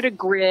created a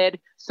grid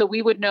so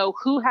we would know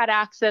who had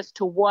access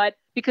to what,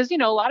 because, a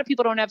lot of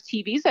people don't have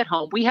TVs at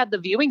home. We had the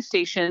viewing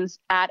stations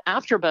at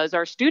AfterBuzz,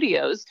 our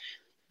studios.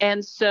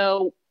 And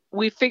so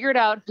we figured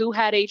out who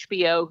had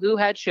HBO, who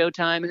had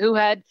Showtime, who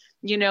had,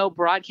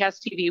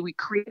 broadcast TV. We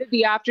created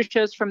the after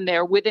shows from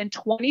there. Within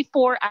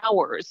 24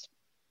 hours,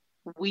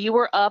 we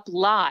were up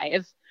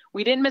live.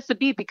 We didn't miss a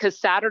beat because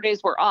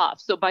Saturdays were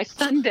off. So by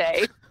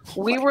Sunday,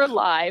 we were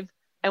live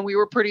and we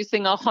were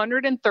producing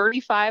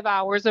 135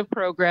 hours of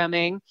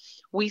programming.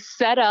 We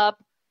set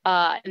up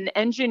an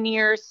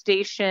engineer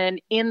station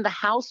in the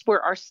house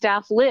where our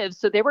staff lives.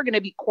 So they were going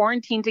to be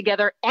quarantined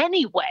together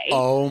anyway.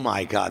 Oh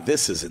my God,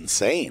 this is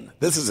insane.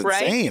 This is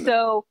insane. Right?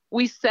 So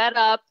we set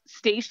up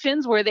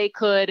stations where they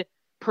could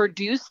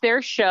produce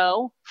their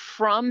show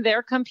from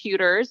their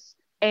computers.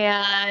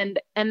 And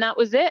that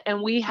was it.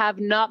 And we have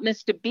not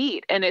missed a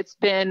beat. And it's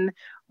been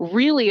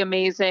really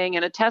amazing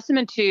and a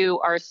testament to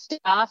our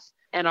staff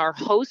and our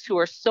hosts who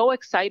are so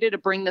excited to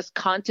bring this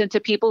content to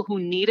people who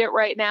need it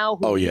right now,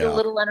 who need a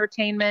little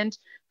entertainment.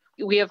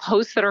 We have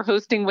hosts that are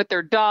hosting with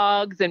their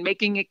dogs and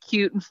making it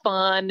cute and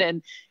fun.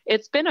 And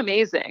it's been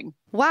amazing.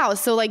 Wow.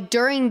 So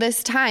during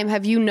this time,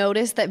 have you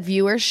noticed that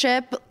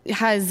viewership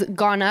has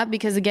gone up?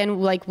 Because again,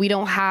 we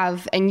don't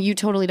have, and you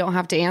totally don't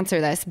have to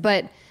answer this,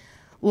 but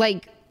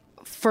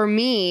for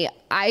me,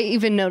 I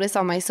even notice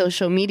on my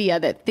social media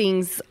that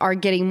things are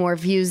getting more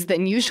views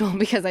than usual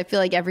because I feel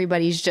like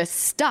everybody's just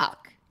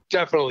stuck.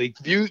 Definitely.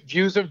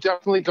 Views have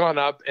definitely gone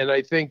up. And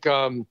I think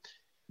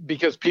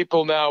because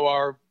people now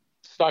are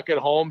stuck at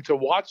home to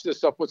watch this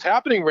stuff, what's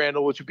happening,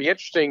 Randall, which would be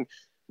interesting,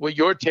 what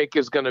your take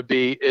is going to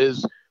be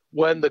is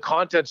when the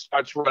content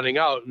starts running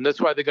out. And that's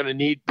why they're going to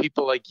need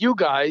people like you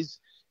guys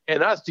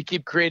and us to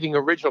keep creating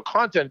original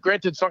content.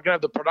 Granted, it's not going to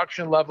have the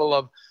production level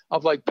of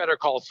Better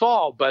Call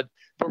Saul, but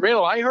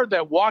Randall, I heard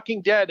that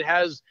Walking Dead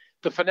has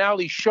the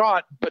finale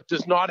shot, but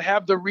does not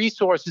have the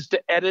resources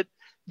to edit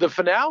the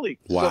finale.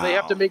 Wow. So they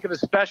have to make it a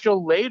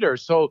special later.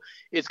 So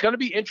it's going to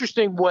be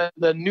interesting when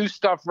the new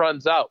stuff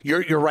runs out.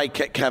 You're right,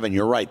 Kevin.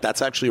 You're right.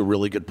 That's actually a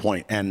really good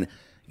point. And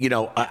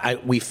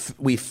we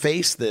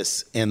faced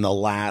this in the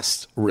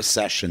last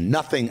recession.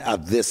 Nothing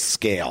of this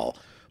scale,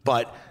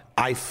 but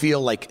I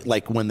feel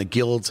like when the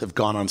guilds have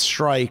gone on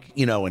strike,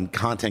 and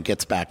content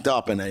gets backed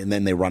up and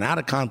then they run out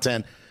of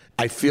content,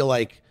 I feel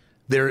like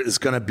there is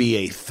going to be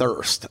a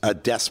thirst, a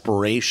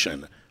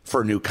desperation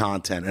for new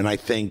content. And I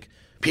think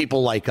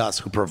people like us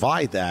who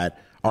provide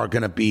that are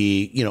going to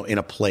be, in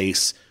a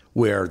place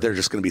where they're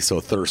just going to be so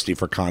thirsty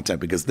for content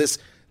because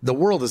the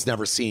world has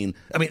never seen.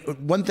 I mean,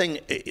 one thing,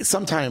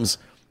 sometimes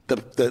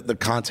the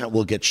content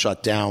will get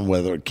shut down,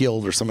 whether a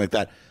guild or something like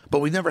that, but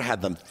we've never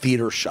had them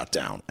theater shut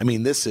down. I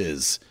mean, this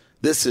is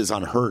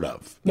unheard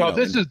of. No,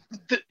 this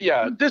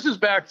is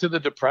back to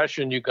the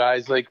Depression, you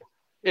guys.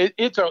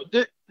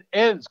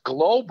 It's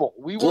global.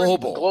 We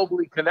weren't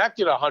globally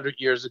connected 100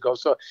 years ago.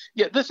 So,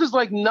 this is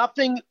like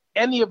nothing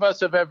any of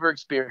us have ever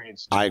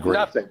experienced. I agree.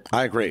 Nothing.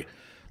 I agree.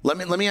 Let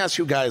me ask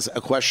you guys a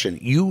question.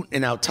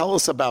 Now tell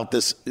us about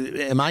this.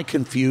 Am I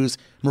confused?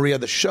 Maria,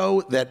 the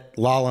show that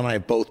Lala and I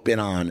have both been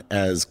on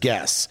as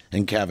guests,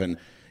 and Kevin,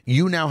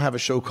 you now have a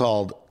show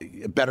called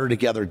Better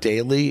Together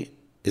Daily.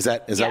 Is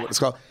that what it's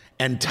called?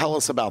 And tell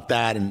us about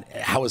that and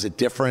how is it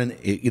different?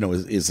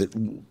 Is it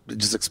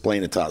just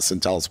explain it to us and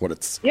tell us what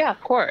it's. Yeah,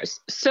 of course.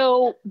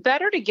 So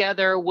Better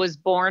Together was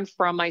born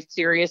from my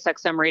Sirius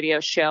XM radio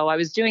show. I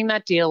was doing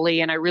that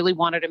daily and I really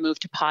wanted to move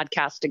to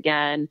podcast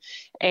again.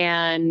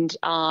 And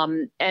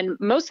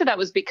most of that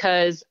was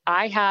because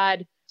I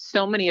had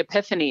so many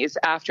epiphanies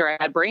after I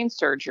had brain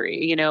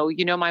surgery.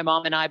 My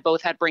mom and I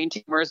both had brain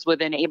tumors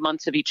within 8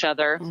 months of each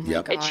other.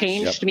 Yep. It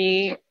changed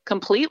me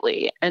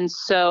completely. And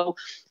so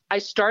I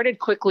started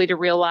quickly to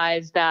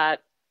realize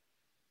that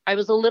I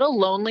was a little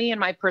lonely in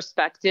my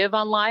perspective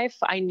on life.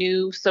 I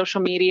knew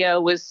social media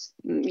was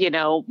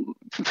what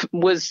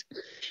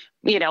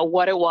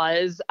it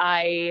was.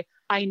 I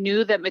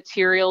knew that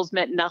materials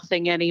meant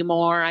nothing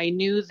anymore. I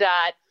knew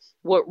that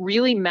what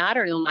really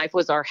mattered in life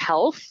was our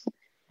health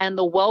and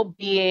the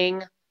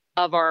well-being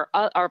of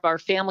our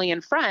family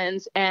and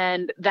friends,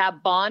 and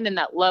that bond and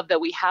that love that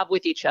we have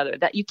with each other,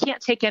 that you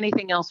can't take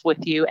anything else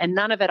with you and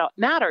none of it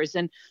matters.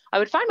 And I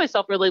would find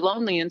myself really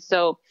lonely. And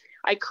so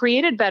I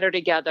created Better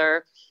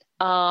Together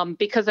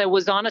because I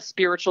was on a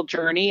spiritual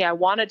journey. I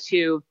wanted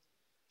to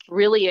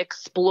really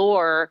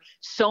explore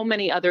so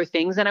many other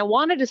things, and I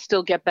wanted to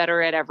still get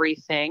better at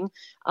everything.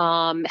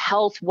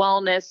 Health,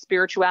 wellness,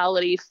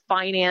 spirituality,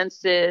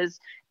 finances,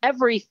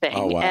 everything.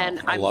 Oh, wow.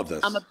 And I love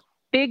this. I'm a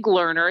big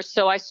learner.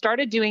 So I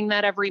started doing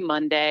that every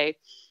Monday.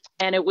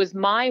 And it was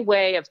my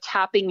way of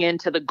tapping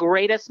into the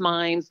greatest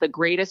minds, the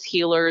greatest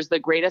healers, the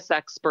greatest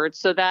experts,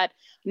 so that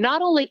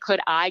not only could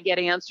I get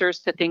answers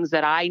to things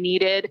that I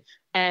needed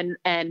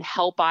and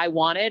help I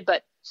wanted,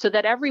 but so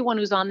that everyone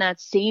who's on that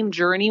same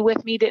journey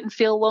with me didn't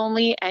feel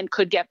lonely and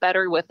could get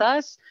better with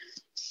us.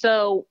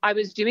 So I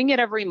was doing it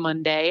every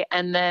Monday.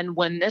 And then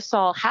when this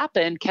all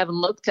happened, Kevin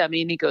looked at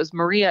me and he goes,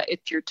 Maria,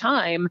 it's your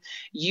time.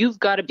 You've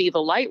got to be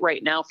the light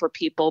right now for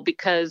people,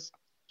 because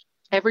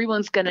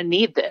everyone's going to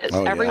need this.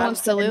 Oh, yeah.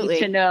 Everyone's going to need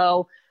to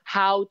know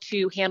how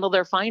to handle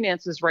their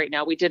finances right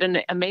now. We did an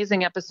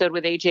amazing episode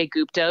with AJ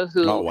Gupta,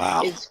 who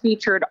is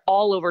featured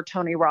all over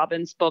Tony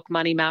Robbins' book,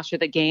 Money Master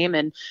the Game.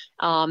 And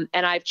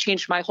I've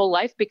changed my whole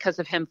life because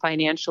of him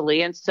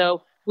financially. And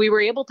so we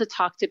were able to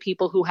talk to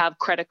people who have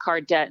credit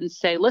card debt and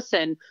say,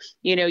 listen,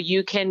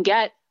 you can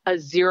get a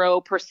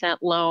 0%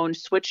 loan,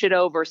 switch it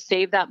over,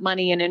 save that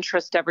money in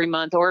interest every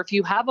month. Or if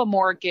you have a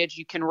mortgage,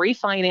 you can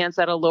refinance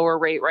at a lower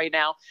rate right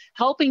now,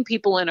 helping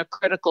people in a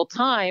critical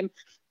time.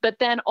 But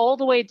then all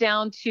the way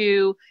down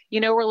to,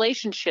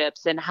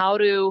 relationships and how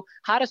to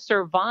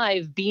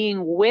survive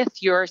being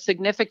with your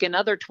significant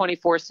other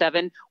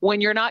 24/7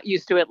 when you're not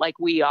used to it like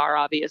we are,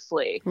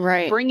 obviously.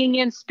 Right. Bringing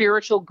in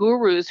spiritual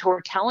gurus who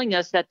are telling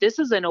us that this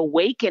is an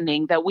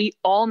awakening that we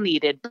all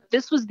needed. But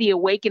this was the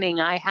awakening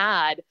I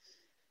had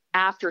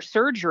after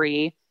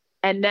surgery.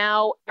 And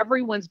now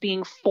everyone's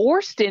being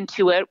forced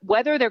into it,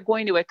 whether they're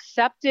going to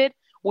accept it,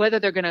 whether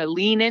they're going to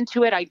lean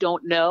into it, I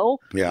don't know.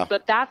 Yeah.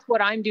 But that's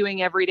what I'm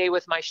doing every day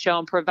with my show.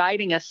 I'm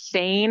providing a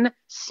sane,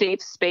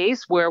 safe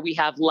space where we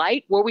have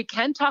light, where we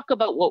can talk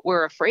about what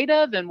we're afraid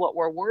of and what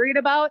we're worried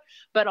about,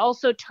 but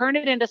also turn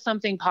it into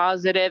something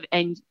positive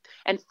and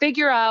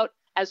figure out,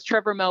 as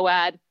Trevor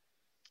Moawad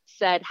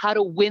said, how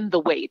to win the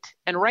wait.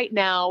 And right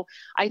now,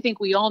 I think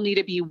we all need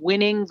to be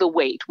winning the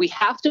wait. We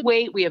have to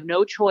wait. We have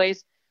no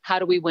choice. How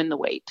do we win the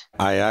wait?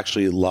 I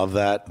actually love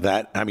that.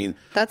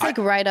 That's like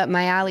right up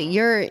my alley.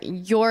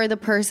 You're the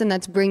person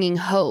that's bringing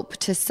hope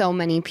to so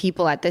many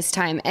people at this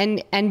time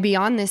and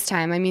beyond this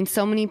time. I mean,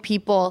 so many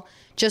people,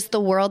 just the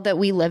world that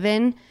we live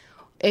in,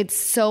 it's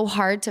so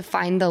hard to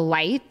find the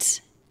light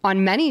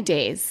on many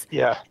days.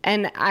 Yeah.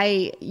 And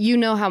you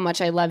know how much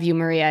I love you,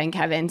 Maria and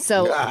Kevin.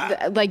 So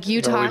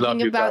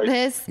talking about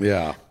this.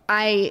 Yeah.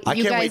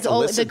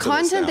 The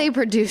content they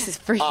produce is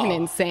freaking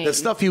insane. The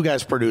stuff you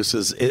guys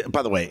produce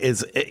by the way,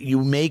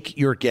 you make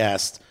your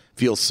guest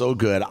feel so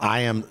good.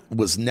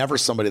 Was never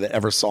somebody that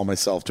ever saw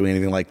myself doing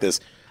anything like this.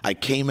 I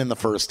came in the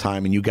first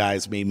time and you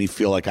guys made me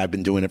feel like I've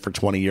been doing it for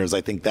 20 years.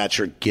 I think that's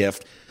your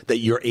gift, that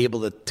you're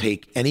able to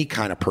take any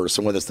kind of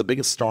person, whether it's the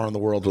biggest star in the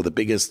world or the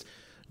biggest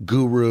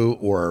guru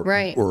or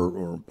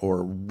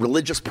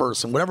religious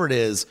person, whatever it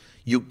is,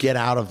 you get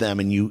out of them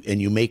and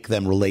you make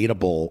them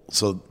relatable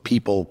so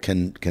people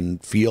can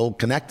feel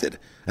connected.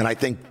 And I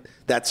think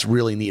that's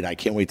really neat. I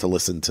can't wait to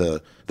listen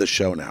to the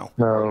show now.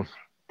 No.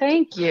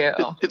 Thank you.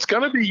 It's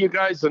going to be, you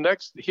guys,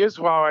 here's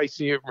how I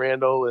see it,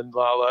 Randall and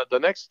Lala. The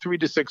next 3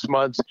 to 6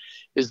 months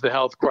is the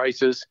health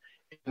crisis.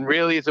 And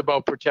really it's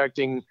about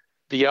protecting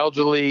the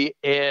elderly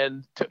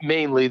and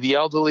mainly the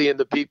elderly and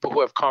the people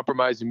who have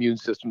compromised immune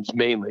systems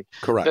mainly.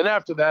 Correct. Then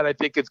after that, I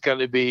think it's going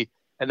to be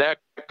an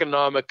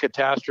economic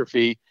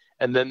catastrophe.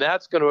 And then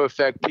that's going to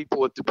affect people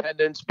with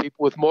dependents,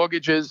 people with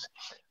mortgages,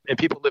 and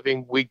people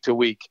living week to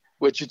week,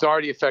 which is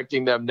already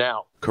affecting them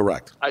now.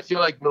 Correct. I feel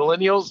like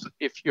millennials,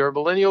 if you're a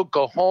millennial,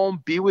 go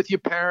home, be with your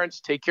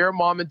parents, take care of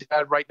mom and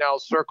dad right now,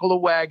 circle the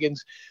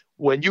wagons.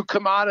 When you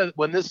come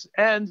when this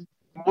ends,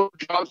 more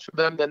jobs for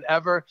them than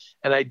ever.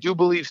 And I do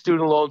believe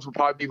student loans will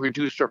probably be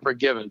reduced or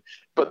forgiven.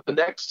 But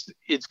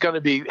it's going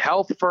to be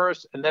health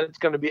first, and then it's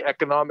going to be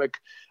economic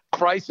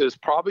crisis,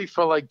 probably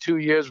for like 2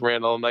 years,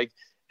 Randall.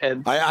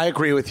 And I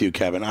agree with you,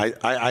 Kevin.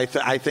 I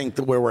think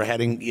that where we're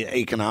heading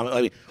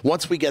economically,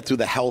 once we get through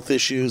the health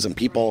issues and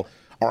people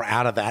are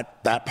out of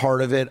that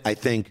part of it, I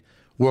think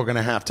we're going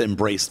to have to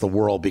embrace the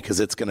world, because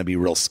it's going to be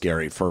real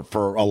scary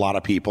for a lot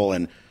of people.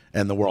 And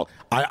in the world.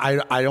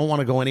 I don't want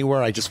to go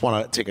anywhere. I just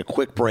want to take a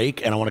quick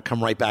break, and I want to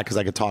come right back because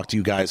I could talk to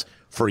you guys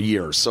for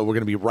years. So we're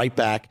going to be right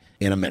back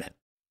in a minute.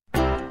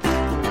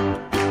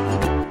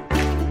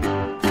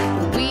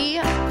 We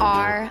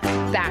are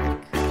back.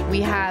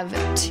 We have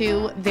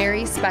two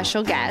very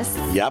special guests.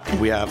 Yep,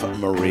 we have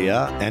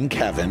Maria and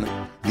Kevin,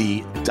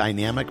 the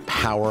dynamic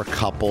power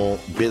couple,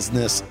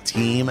 business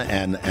team,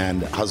 and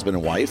husband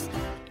and wife,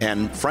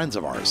 and friends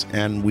of ours.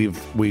 And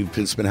we've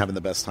just been having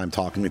the best time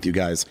talking with you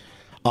guys.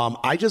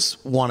 I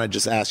just want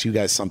to ask you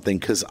guys something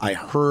because I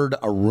heard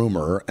a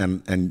rumor,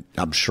 and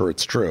I'm sure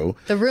it's true.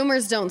 The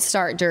rumors don't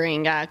start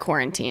during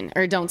quarantine,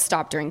 or don't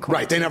stop during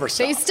quarantine. Right, they never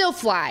stop. They still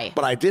fly.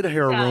 But I did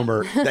hear a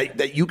rumor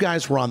that you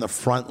guys were on the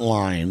front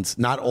lines,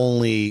 not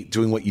only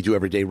doing what you do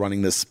every day,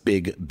 running this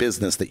big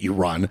business that you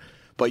run,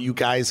 but you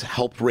guys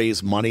helped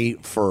raise money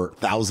for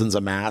thousands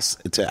of masks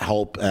to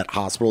help at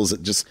hospitals.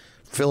 Just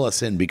fill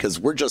us in, because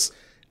we're just...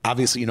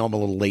 Obviously, I'm a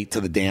little late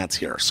to the dance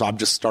here, so I'm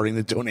just starting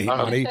to donate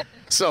money.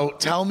 So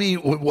tell me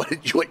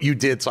what you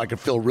did so I could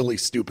feel really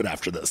stupid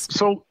after this.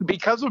 So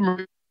because of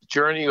Maria's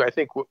journey, I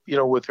think,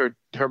 with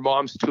her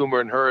mom's tumor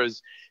and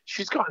hers,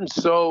 she's gotten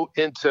so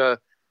into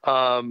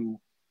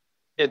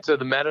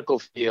the medical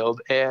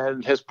field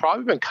and has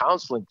probably been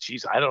counseling,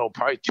 I don't know,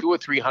 probably 200 or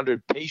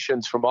 300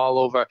 patients from all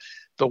over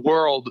the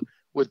world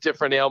with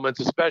different ailments,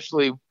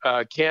 especially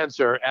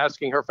cancer,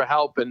 asking her for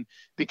help. And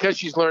because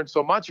she's learned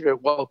so much of it,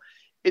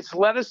 it's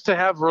led us to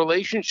have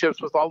relationships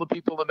with all the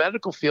people in the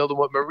medical field. And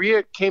what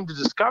Maria came to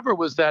discover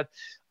was that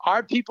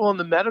our people in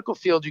the medical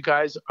field, you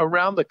guys,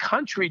 around the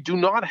country do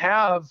not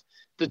have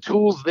the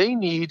tools they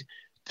need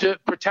to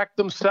protect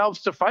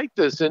themselves to fight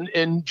this.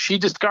 And she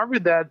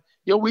discovered that,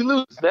 we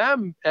lose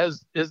them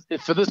as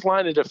for this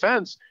line of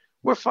defense.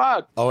 We're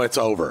fucked. Oh, it's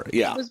over.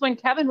 Yeah. It was when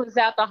Kevin was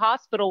at the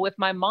hospital with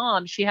my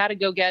mom. She had to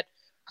go get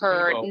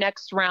her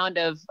next round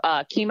of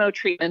chemo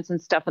treatments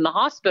and stuff in the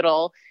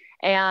hospital.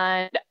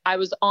 And I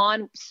was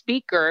on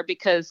speaker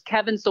because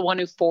Kevin's the one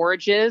who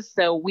forages.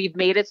 So we've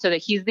made it so that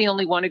he's the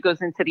only one who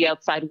goes into the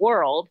outside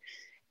world.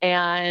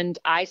 And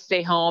I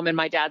stay home and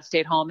my dad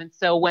stayed home. And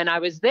so when I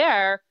was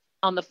there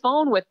on the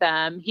phone with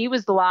them, he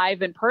was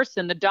live in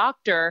person. The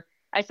doctor,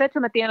 I said to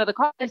him at the end of the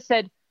call, I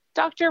said,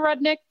 Dr.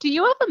 Rudnick, do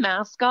you have a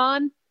mask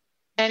on?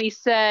 And he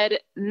said,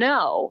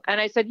 no. And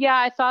I said, yeah,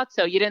 I thought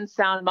so. You didn't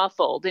sound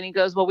muffled. And he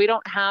goes, well, we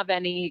don't have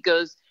any. He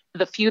goes,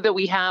 the few that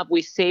we have,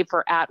 we save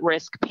for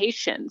at-risk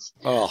patients.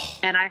 Oh.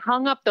 And I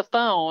hung up the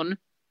phone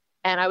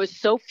and I was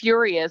so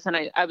furious.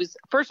 And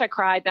first I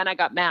cried, then I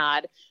got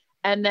mad.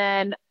 And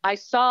then I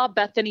saw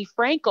Bethany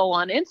Frankel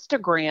on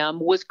Instagram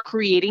was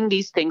creating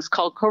these things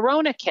called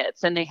Corona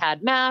kits. And they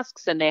had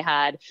masks and they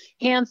had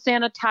hand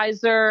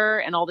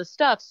sanitizer and all this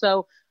stuff.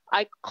 So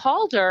I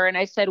called her and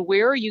I said,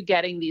 where are you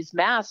getting these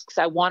masks?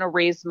 I want to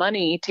raise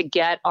money to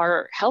get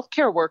our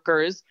healthcare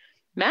workers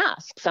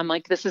masks. I'm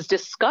like, this is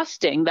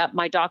disgusting that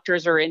my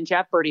doctors are in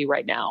jeopardy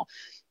right now.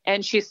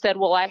 And she said,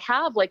 well, I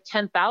have like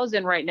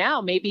 10,000 right now.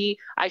 Maybe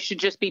I should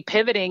just be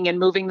pivoting and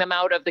moving them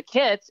out of the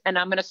kits, and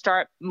I'm going to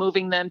start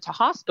moving them to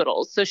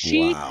hospitals. So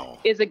she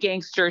is a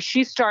gangster.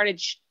 She started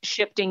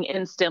shifting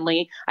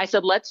instantly. I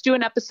said, let's do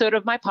an episode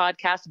of my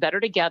podcast, Better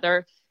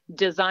Together,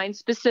 designed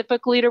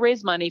specifically to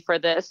raise money for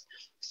this.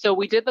 So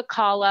we did the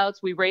call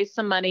outs. We raised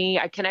some money.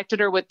 I connected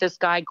her with this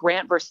guy,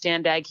 Grant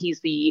Verstandag. He's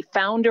the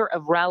founder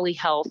of Rally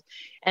Health.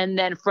 And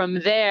then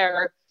from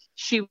there,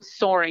 she was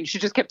soaring. She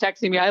just kept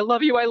texting me, I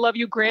love you. I love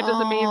you. Grant is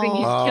amazing.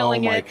 He's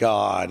killing it. Oh my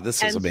God.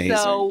 This is amazing.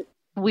 So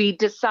we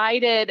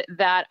decided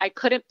that I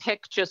couldn't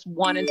pick just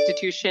one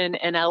institution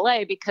in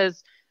LA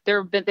because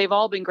they've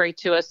all been great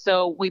to us.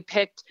 So we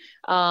picked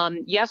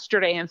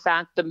yesterday, in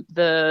fact,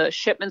 the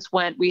shipments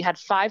went, we had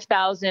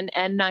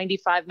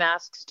 5,095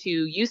 masks to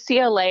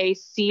UCLA,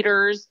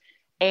 Cedars,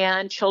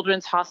 and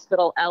Children's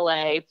Hospital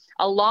LA,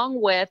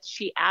 along with,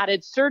 she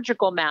added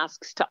surgical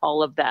masks to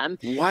all of them.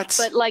 What?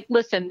 But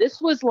listen, this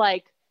was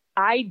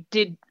I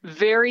did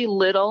very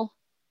little.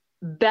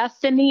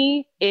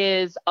 Bethany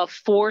is a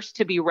force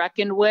to be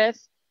reckoned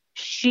with.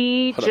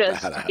 She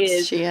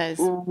is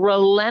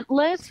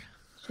relentless.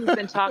 She's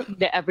been talking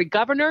to every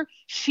governor.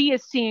 She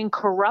is seeing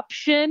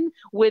corruption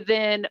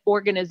within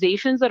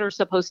organizations that are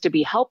supposed to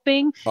be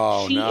helping.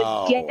 She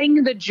is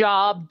getting the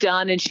job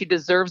done, and she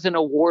deserves an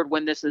award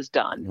when this is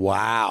done.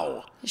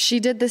 Wow. She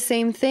did the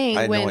same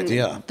thing when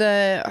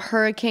the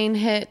hurricane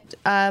hit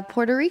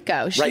Puerto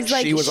Rico.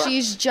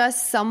 She's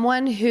just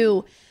someone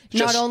who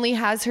not only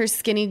has her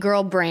skinny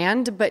girl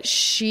brand, but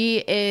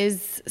she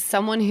is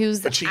someone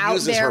who's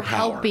out there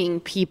helping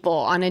people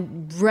on a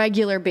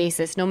regular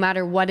basis, no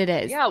matter what it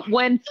is. Yeah.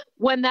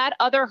 When that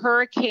other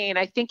hurricane,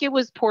 I think it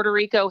was Puerto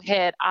Rico,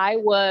 hit, I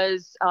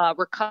was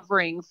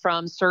recovering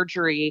from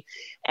surgery,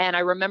 and I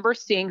remember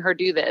seeing her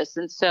do this.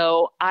 And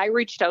so I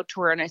reached out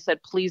to her and I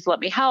said, please let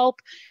me help.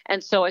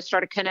 And so I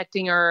started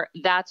connecting her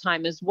that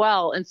time as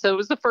well. And so it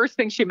was the first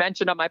thing she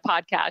mentioned on my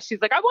podcast.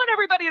 She's like, I want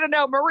everybody to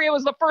know Maria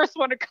was the first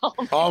one to call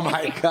me. Oh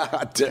my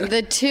God.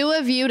 The two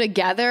of you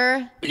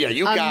together. Yeah,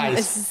 you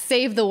guys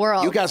save the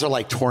world. You guys are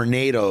like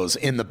tornadoes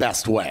in the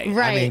best way.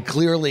 Right. I mean,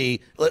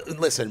 clearly,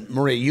 listen,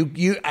 Maria,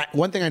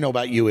 one thing I know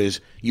about you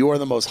is you are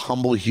the most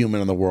humble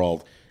human in the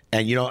world.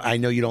 And, I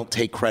know you don't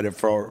take credit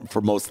for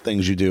most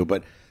things you do,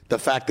 but the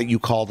fact that you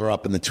called her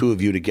up and the two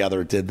of you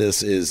together did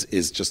this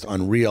is just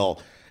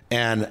unreal.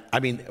 And, I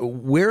mean,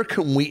 where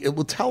can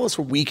tell us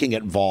where we can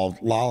get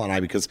involved, Lala and I,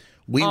 because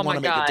we want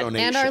to make a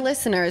donation. And our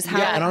listeners, how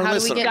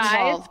do we get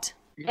involved?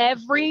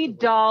 Every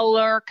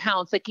dollar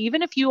counts. Like,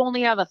 even if you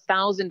only have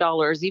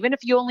 $1,000, even if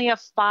you only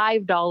have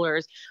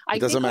 $5, I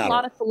think a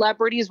lot of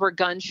celebrities were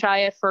gun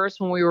shy at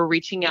first when we were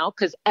reaching out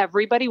because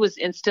everybody was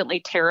instantly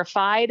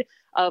terrified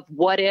of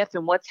what if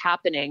and what's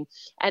happening.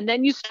 And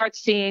then you start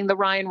seeing the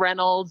Ryan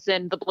Reynolds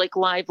and the Blake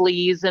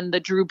Lively's and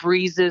the Drew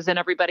Breeses and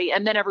everybody.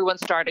 And then everyone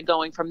started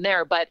going from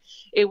there. But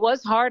it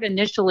was hard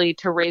initially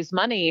to raise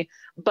money,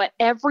 but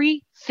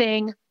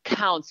everything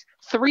counts.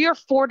 $3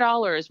 or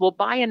 $4 will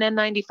buy an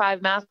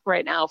N95 mask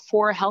right now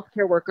for a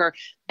healthcare worker.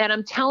 And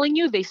I'm telling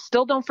you, they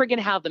still don't freaking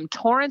have them.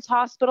 Torrance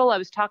Hospital, I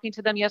was talking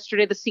to them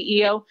yesterday, the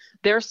CEO,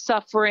 they're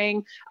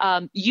suffering.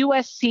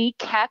 USC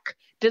Keck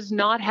does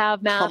not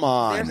have masks.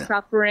 They're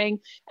suffering.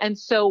 And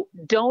so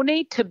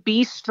donate to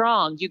Be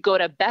Strong. You go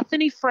to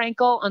Bethany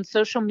Frankel on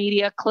social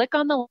media, click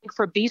on the link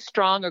for Be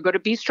Strong or go to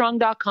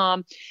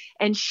bestrong.com.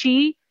 And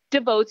she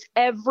devotes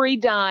every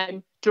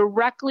dime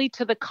directly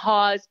to the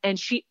cause. And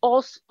she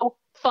also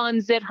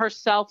funds it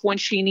herself when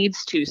she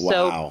needs to.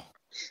 Wow. So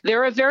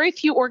there are very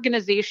few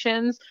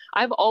organizations.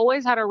 I've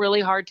always had a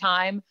really hard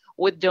time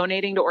with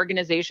donating to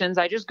organizations.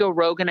 I just go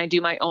rogue and I do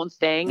my own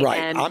thing. Right.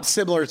 And I'm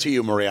similar to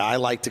you, Maria. I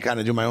like to kind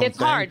of do my own thing. It's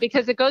hard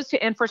because it goes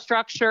to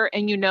infrastructure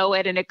and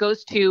and it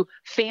goes to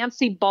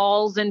fancy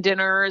balls and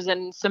dinners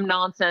and some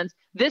nonsense.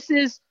 This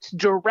is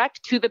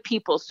direct to the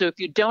people. So if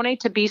you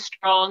donate to Be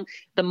Strong,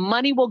 the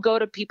money will go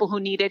to people who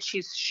need it.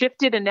 She's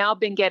shifted and now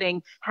been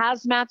getting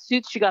hazmat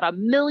suits. She got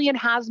 1 million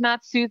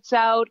hazmat suits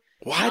out.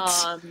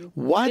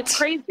 What? It's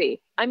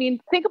crazy. I mean,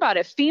 think about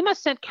it. FEMA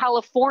sent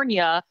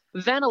California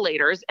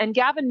ventilators, and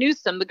Gavin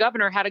Newsom, the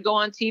governor, had to go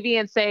on TV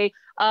and say,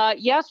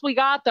 yes, we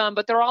got them,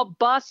 but they're all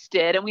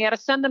busted, and we had to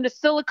send them to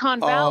Silicon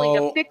Valley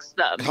to fix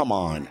them. Come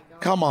on.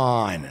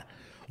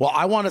 Well,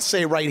 I want to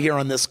say right here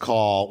on this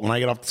call, when I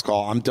get off this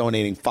call, I'm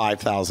donating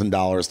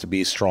 $5,000 to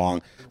Be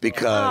Strong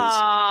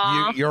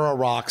because you're a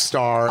rock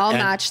star. I'll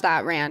match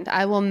that, Rand.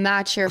 I will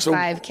match your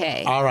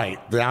 5K. All right.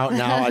 Now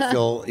I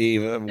feel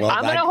even. Well,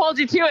 I'm going to hold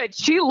you to it.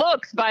 She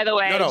looks, by the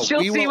way. She'll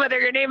see whether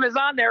your name is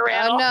on there,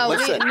 Randall.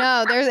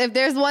 If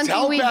there's one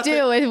thing we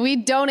do, is we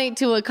donate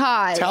to a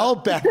cause. Tell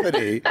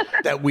Bethany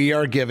that we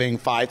are giving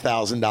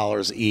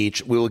 $5,000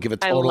 each. We will give a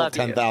total of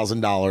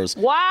 $10,000.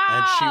 Wow.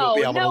 And she will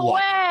be able to look.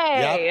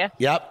 Way.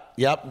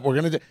 Yep. We're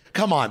going to do.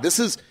 Come on. This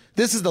is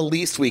the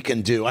least we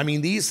can do. I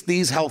mean, these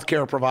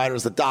healthcare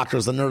providers, the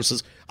doctors, the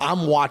nurses,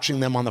 I'm watching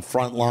them on the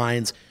front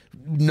lines,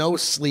 no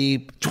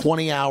sleep,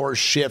 20-hour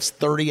shifts,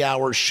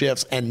 30-hour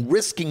shifts, and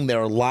risking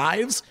their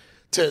lives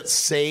to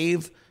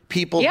save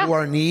people who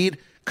are in need.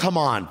 Come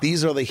on.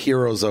 These are the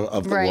heroes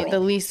of the world. Right,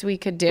 the least we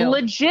could do.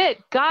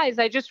 Legit. Guys,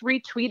 I just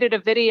retweeted a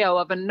video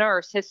of a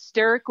nurse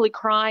hysterically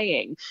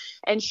crying.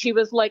 And she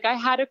was like, I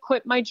had to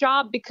quit my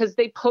job because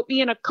they put me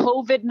in a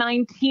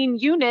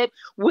COVID-19 unit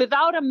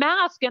without a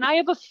mask. And I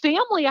have a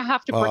family I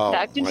have to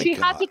protect. And she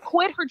had to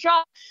quit her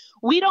job.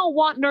 We don't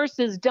want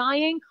nurses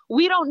dying.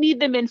 We don't need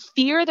them in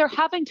fear. They're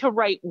having to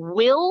write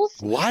wills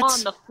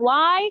on the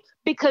fly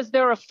because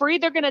they're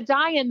afraid they're going to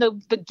die. And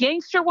the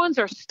gangster ones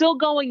are still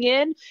going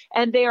in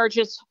and they are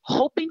just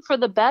hoping for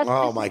the best.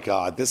 Oh, my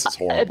God. This is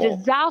horrible. A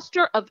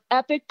disaster of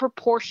epic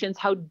proportions.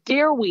 How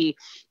dare we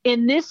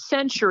in this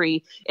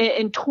century,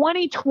 in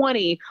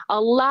 2020,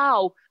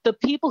 allow the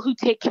people who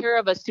take care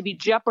of us to be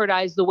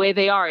jeopardized the way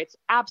they are? It's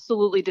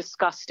absolutely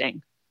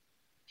disgusting.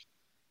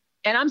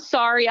 And I'm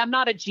sorry, I'm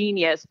not a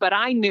genius, but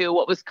I knew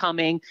what was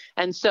coming.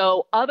 And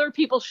so other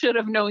people should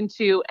have known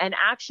too, and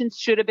actions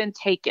should have been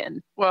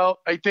taken. Well,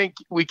 I think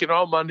we can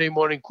all Monday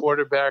morning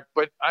quarterback,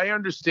 but I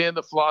understand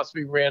the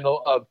philosophy,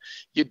 Randall, of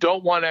you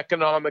don't want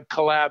economic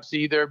collapse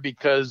either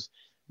because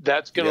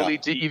that's going to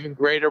lead to even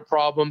greater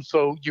problems.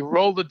 So you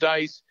roll the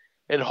dice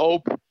and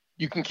hope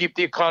you can keep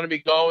the economy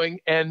going.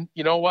 And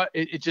you know what?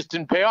 It just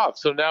didn't pay off.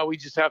 So now we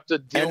just have to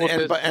deal with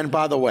it. And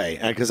by the way,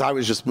 because I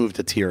was just moved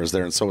to tears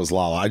there, and so was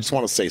Lala, I just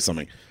want to say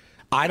something.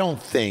 I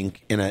don't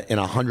think in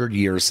 100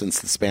 years since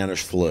the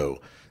Spanish flu,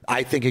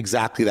 I think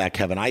exactly that,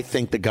 Kevin. I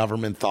think the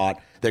government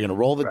thought they're going to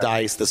roll the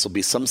dice. This will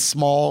be some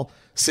small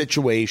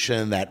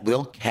situation that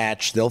they'll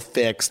catch, they'll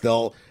fix,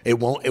 it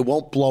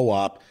won't blow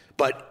up.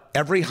 But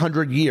every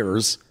 100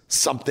 years,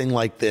 something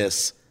like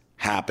this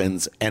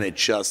happens, and it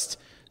just...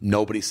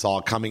 Nobody saw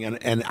it coming.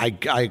 And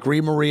I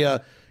agree,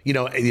 Maria,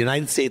 the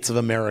United States of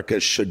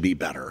America should be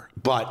better.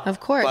 But of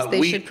course,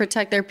 they should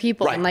protect their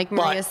people. Right, and like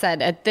Maria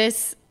said, at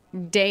this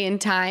day and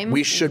time,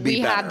 we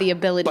have the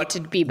ability to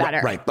be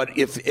better. Right. But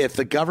if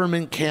the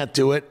government can't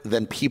do it,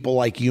 then people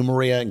like you,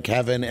 Maria, and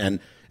Kevin,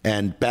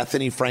 and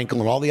Bethany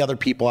Frankel, and all the other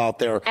people out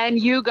there. And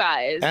you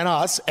guys. And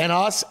us.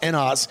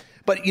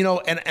 But,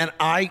 Lala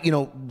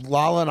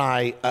and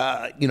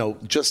I,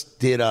 just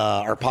did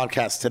our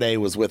podcast today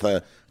was with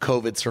a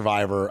COVID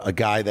survivor, a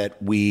guy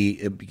that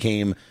we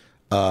became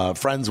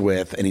friends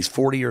with, and he's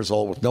 40 years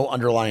old with no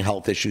underlying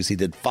health issues. He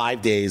did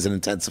 5 days in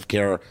intensive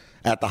care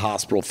at the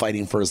hospital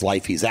fighting for his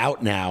life. He's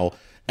out now.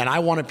 And I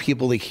wanted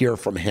people to hear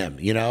from him,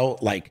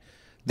 like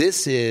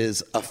this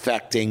is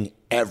affecting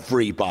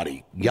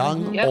everybody,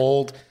 young,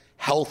 old,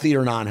 healthy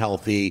or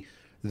non-healthy.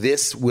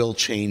 This will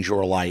change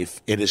your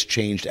life. It has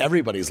changed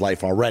everybody's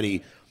life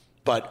already,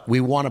 but we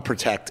want to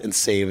protect and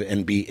save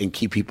and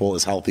keep people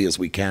as healthy as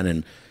we can.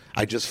 And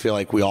I just feel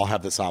like we all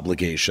have this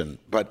obligation.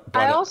 But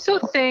I also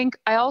think,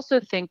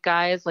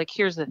 guys, like,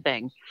 here's the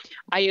thing.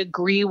 I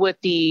agree with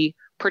the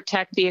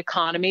protect the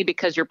economy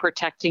because you're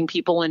protecting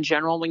people in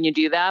general when you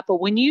do that. But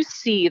when you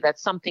see that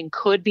something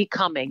could be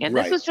coming, and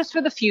this is just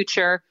for the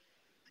future,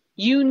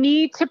 you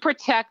need to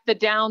protect the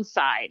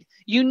downside.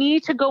 You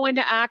need to go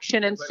into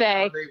action and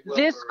say,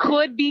 this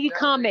could be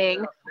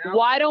coming.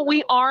 Why don't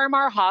we arm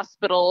our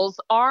hospitals,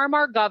 arm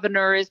our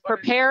governors,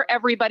 prepare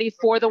everybody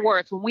for the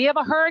worst? When we have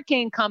a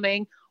hurricane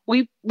coming,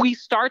 we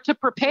start to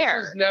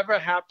prepare. This has never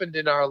happened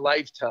in our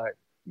lifetime.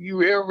 You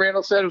hear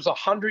Randall said it was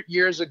 100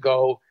 years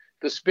ago,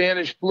 the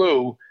Spanish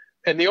flu.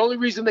 And the only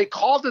reason they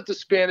called it the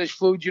Spanish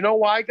flu, do you know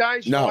why,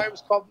 guys? You know why it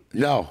was called?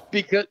 No.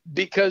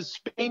 Because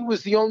Spain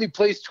was the only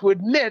place to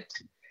admit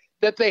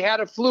that they had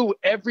a flu.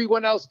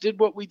 Everyone else did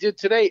what we did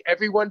today.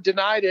 Everyone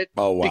denied it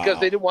because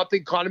they didn't want the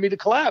economy to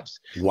collapse.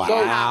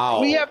 Wow.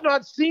 So we have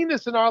not seen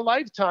this in our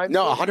lifetime.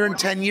 No,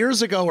 110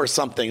 years ago or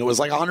something. It was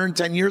like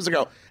 110 years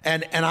ago.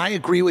 And I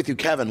agree with you,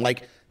 Kevin.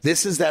 Like,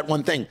 this is that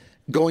one thing.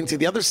 Going to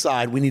the other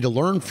side, we need to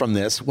learn from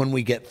this when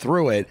we get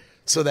through it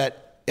so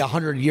that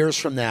 100 years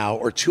from now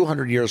or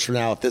 200 years from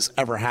now, if this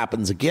ever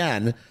happens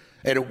again,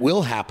 and it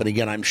will happen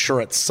again, I'm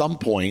sure at some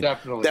point,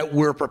 that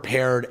we're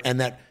prepared and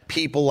that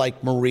people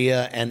like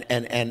Maria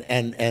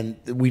and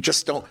we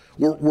just don't,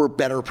 we're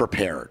better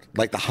prepared,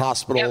 like the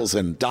hospitals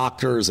and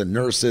doctors and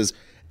nurses.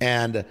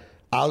 And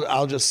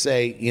I'll just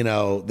say,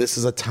 this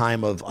is a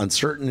time of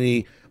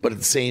uncertainty, but at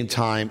the same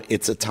time,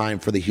 it's a time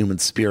for the human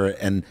spirit.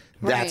 And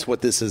that's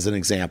what this is an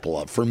example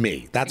of for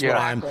me. That's what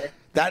I'm,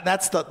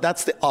 that's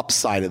the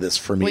upside of this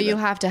for me. Well, you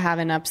have to have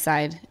an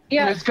upside.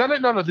 Yeah. There's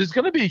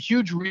gonna be a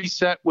huge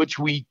reset, which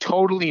we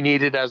totally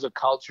needed as a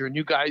culture, and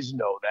you guys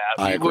know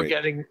that. I agree. We're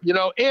getting,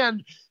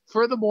 and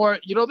furthermore,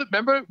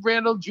 remember,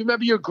 Randall, do you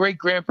remember your great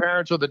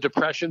grandparents or the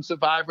Depression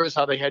survivors,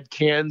 how they had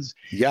cans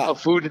of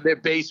food in their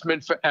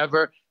basement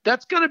forever?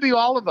 That's gonna be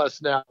all of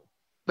us now.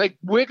 Like,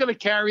 we're gonna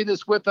carry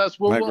this with us.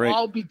 We'll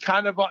all be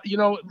kind of,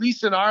 at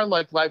least in our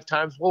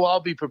lifetimes, we'll all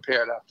be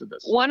prepared after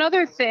this. One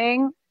other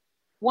thing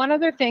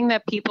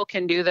that people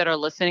can do that are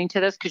listening to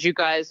this, because you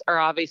guys are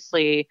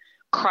obviously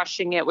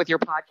crushing it with your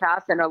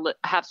podcast and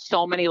have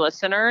so many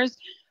listeners,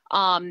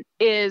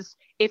 is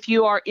if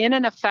you are in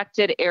an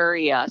affected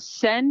area,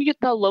 send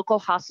the local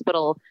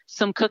hospital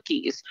some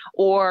cookies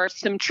or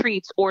some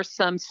treats or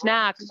some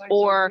snacks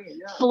or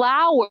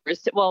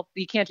flowers. Well,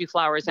 you can't do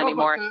flowers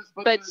anymore,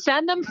 but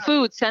send them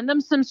food, send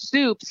them some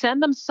soup,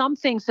 send them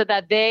something so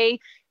that they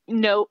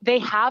know they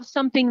have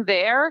something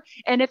there.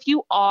 And if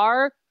you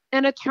are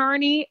an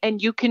attorney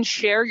and you can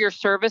share your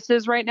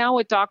services right now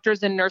with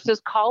doctors and nurses,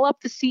 call up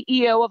the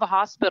CEO of a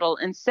hospital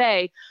and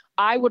say,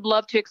 I would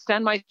love to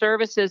extend my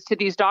services to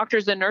these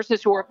doctors and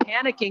nurses who are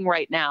panicking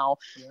right now.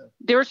 Yeah.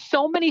 There are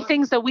so many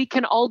things that we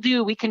can all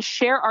do. We can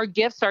share our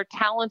gifts, our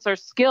talents, our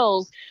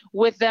skills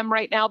with them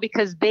right now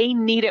because they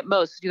need it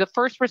most. The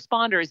first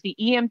responders, the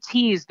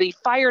EMTs, the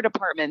fire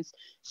departments,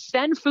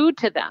 send food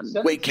to them.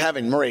 Wait,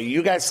 Kevin, Marie,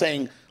 you guys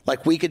saying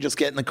like we could just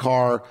get in the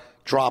car,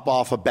 drop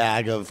off a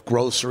bag of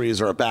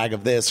groceries or a bag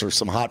of this or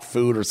some hot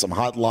food or some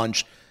hot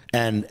lunch,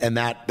 and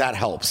that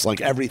helps. Like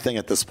everything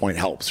at this point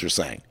helps, you're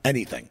saying.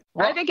 Anything.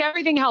 I think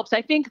everything helps.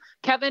 I think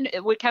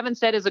what Kevin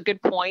said is a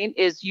good point,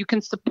 is you can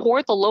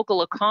support the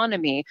local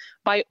economy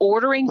by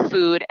ordering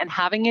food and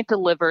having it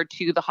delivered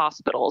to the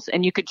hospitals.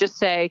 And you could just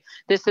say,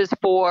 this is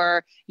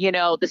for,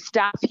 the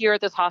staff here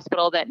at this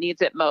hospital that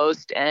needs it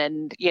most,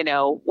 and,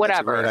 whatever. That's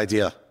a great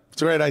idea.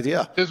 It's a great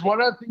idea. There's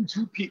one other thing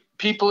too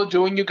people are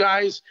doing, you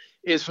guys,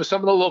 is for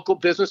some of the local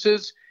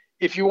businesses,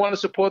 if you want to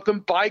support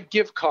them, buy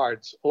gift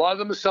cards. A lot of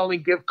them are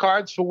selling gift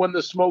cards for when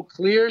the smoke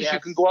clears. Yes. You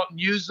can go out and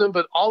use them,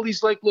 but all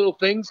these little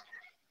things,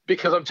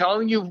 because I'm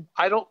telling you,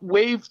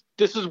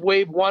 this is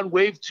wave one.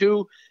 Wave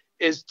two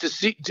is to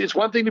see, it's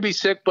one thing to be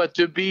sick, but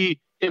to be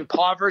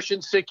impoverished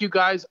and sick, you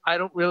guys, I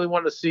don't really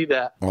want to see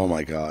that. Oh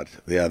my God.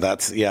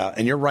 Yeah,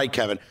 and you're right,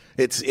 Kevin.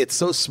 It's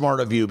so smart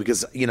of you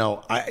because,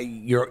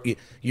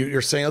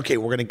 you're saying, okay,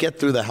 we're going to get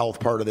through the health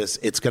part of this.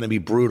 It's going to be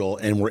brutal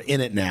and we're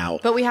in it now.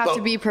 But we have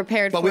to be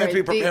prepared we have to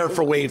be prepared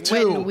for wave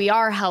two. When we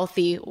are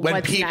healthy,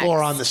 when people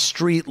are on the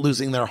street,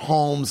 losing their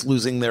homes,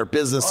 losing their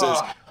businesses,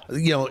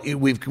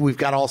 we've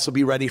got to also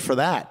be ready for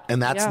that.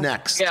 And that's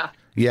next.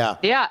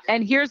 Yeah.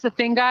 And here's the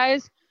thing,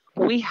 guys.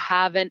 We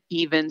haven't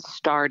even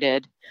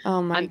started.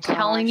 Oh my I'm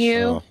telling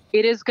you,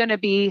 it is going to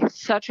be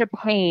such a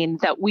pain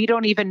that we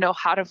don't even know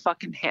how to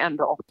fucking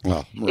handle.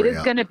 Well, it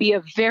is going to be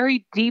a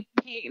very deep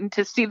pain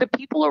to see the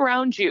people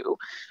around you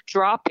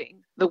dropping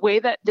the way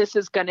that this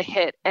is going to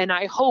hit. And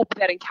I hope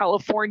that in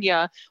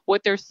California,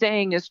 what they're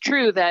saying is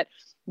true, that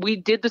we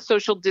did the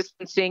social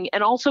distancing,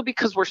 and also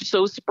because we're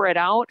so spread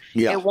out,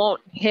 it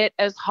won't hit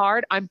as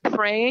hard. I'm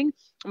praying,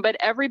 but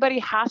everybody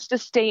has to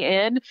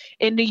stay in.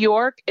 In New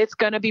York, it's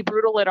going to be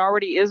brutal. It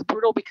already is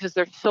brutal because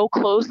they're so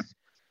close.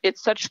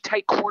 It's such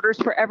tight quarters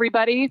for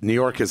everybody. New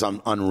York is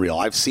unreal.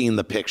 I've seen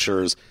the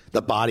pictures,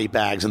 the body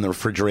bags and the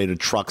refrigerated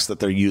trucks that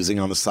they're using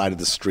on the side of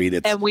the street.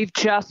 And we've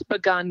just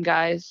begun,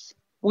 guys.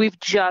 We've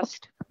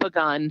just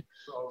begun.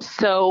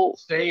 So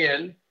stay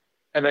in.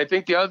 And I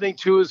think the other thing,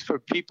 too, is for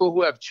people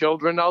who have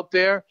children out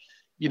there,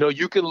 you know,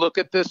 you can look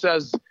at this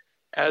as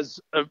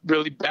a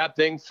really bad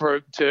thing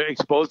to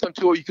expose them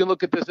to, or you can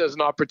look at this as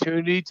an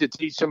opportunity to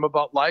teach them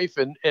about life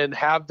and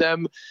have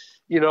them,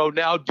 you know,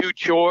 now do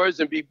chores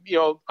and be, you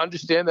know,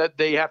 understand that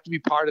they have to be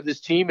part of this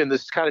team and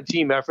this kind of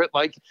team effort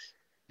like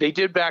they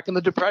did back in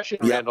the Depression,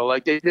 Randall,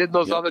 like they did in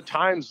those other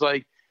times.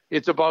 Like,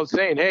 it's about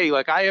saying, hey,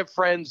 like I have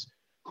friends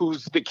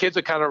whose the kids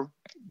are kind of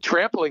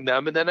trampling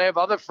them. And then I have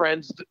other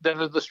friends that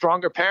are the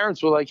stronger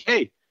parents who are like,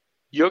 hey,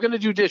 you're going to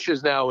do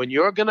dishes now and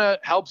you're going to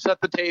help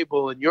set the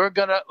table and you're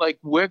going to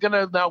we're going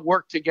to now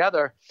work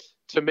together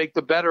to make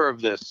the better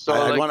of this. So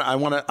I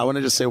want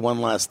to just say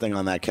one last thing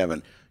on that,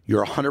 Kevin.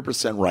 You're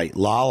 100% right.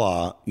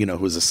 Lala, you know,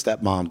 who's a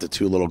stepmom to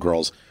 2 little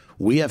girls,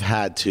 we have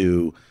had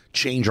to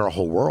change our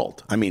whole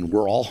world. I mean,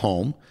 we're all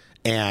home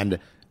and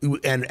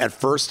at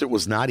first it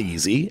was not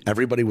easy.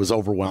 Everybody was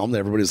overwhelmed.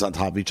 Everybody was on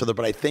top of each other.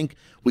 But I think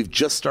we've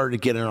just started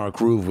to get in our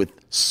groove with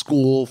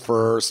school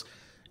first,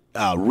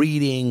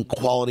 reading,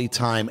 quality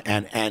time,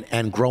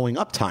 and growing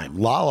up time.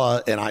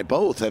 Lala and I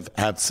both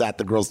have sat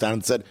the girls down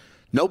and said,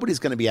 nobody's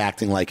going to be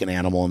acting like an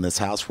animal in this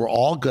house. We're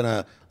all going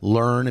to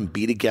learn and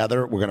be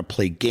together. We're going to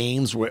play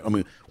games.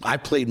 I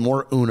played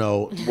more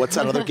Uno. What's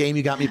that other game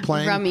you got me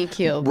playing? Rummy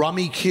Cube.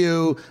 Rummy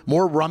Cube.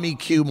 More Rummy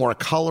Cube, more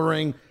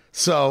coloring.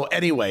 So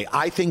anyway,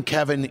 I think,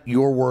 Kevin,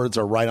 your words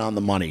are right on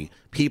the money.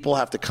 People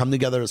have to come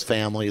together as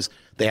families.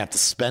 They have to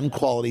spend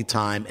quality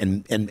time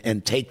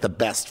and take the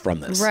best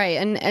from this. Right.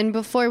 And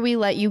before we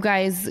let you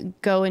guys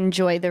go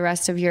enjoy the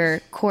rest of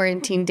your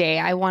quarantine day,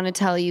 I want to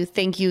tell you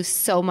thank you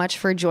so much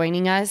for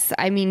joining us.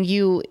 I mean,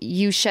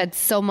 you shed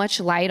so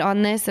much light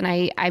on this,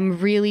 and I'm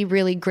really,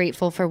 really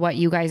grateful for what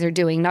you guys are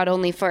doing, not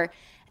only for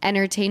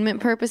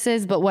entertainment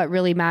purposes, but what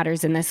really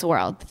matters in this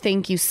world.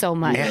 Thank you so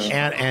much.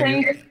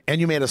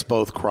 And you made us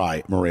both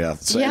cry, Maria,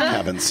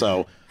 Kevin.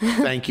 So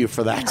thank you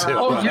for that too.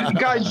 Oh, you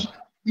guys,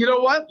 you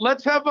know what?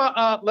 Let's have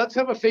a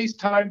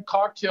FaceTime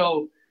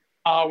cocktail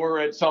hour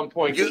at some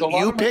point.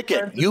 You pick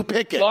it.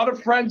 A lot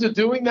of friends are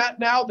doing that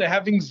now. They're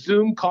having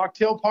Zoom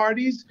cocktail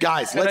parties.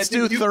 Guys, let's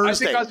do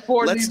Thursday.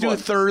 Let's do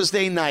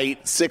Thursday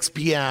night, 6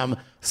 p.m.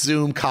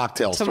 Zoom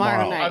cocktails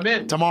tomorrow. Night. I'm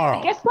in.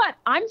 Tomorrow. Guess what?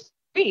 I'm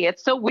free.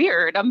 It's so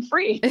weird. I'm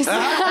free.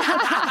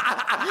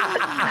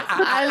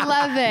 I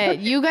love it.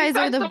 You guys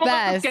are the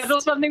best.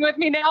 Schedule something with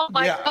me now.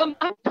 I'm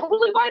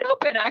totally wide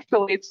open,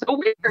 actually. It's so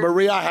weird.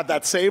 Maria, I had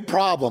that same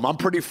problem. I'm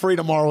pretty free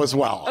tomorrow as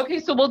well. Okay,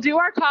 so we'll do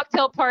our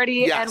cocktail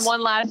party. Yes. And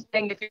one last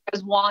thing, if you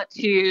guys want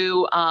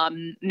to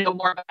know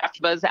more about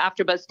AfterBuzz,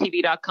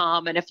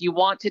 AfterBuzzTV.com. And if you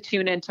want to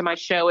tune into my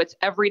show, it's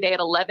every day at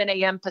 11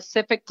 a.m.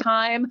 Pacific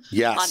time.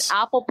 Yes. On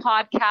Apple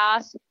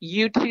Podcasts,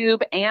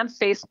 YouTube, and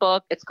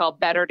Facebook. It's called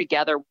Better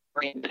Together.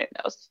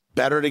 Menounos.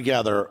 Better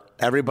Together.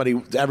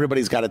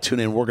 Everybody's got to tune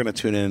in. We're going to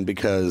tune in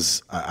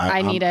because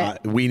I need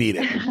it. We need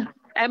it.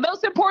 And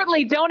most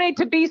importantly, donate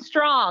to Be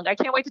Strong. I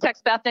can't wait to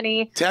text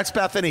Bethany. Text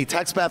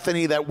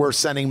Bethany that we're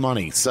sending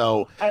money.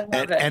 So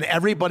and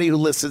everybody who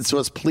listens to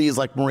us, please,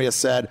 like Maria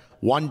said,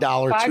 $1,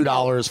 $2,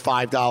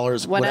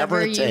 $5,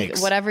 whatever it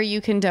takes. Whatever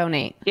you can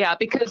donate. Yeah,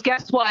 because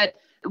guess what?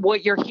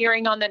 What you're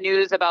hearing on the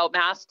news about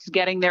masks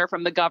getting there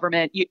from the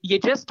government, you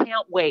just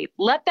can't wait.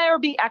 Let there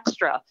be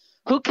extra.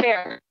 Who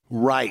cares?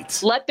 Right.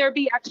 Let there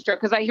be extra,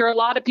 because I hear a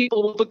lot of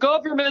people, well, the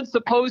government's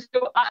supposed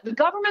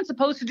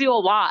to do a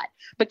lot.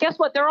 But guess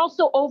what? They're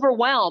also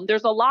overwhelmed.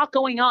 There's a lot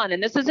going on,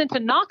 and this isn't to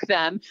knock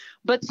them,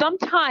 but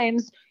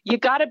sometimes you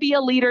got to be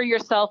a leader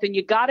yourself, and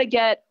you got to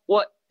get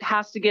what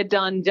has to get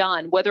done,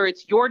 whether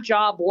it's your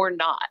job or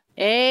not.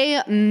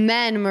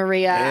 Amen,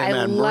 Maria. Amen.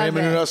 I love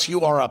Maria Menounos,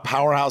 you are a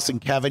powerhouse, and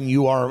Kevin,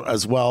 you are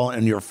as well,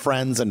 and your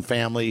friends and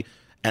family,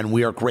 and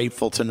we are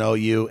grateful to know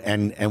you,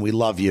 and we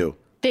love you.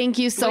 Thank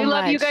you so much. We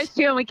love you guys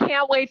too, and we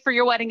can't wait for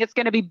your wedding. It's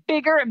going to be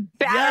bigger and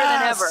badder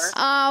than ever.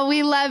 Oh,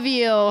 we love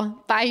you.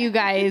 Bye, you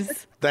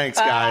guys. Thanks,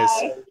 guys.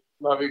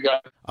 Love you guys.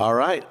 All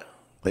right.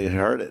 They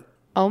heard it.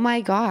 Oh,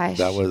 my gosh.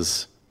 That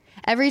was...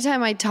 Every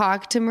time I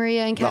talk to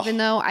Maria and Kevin,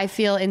 though, I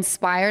feel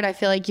inspired. I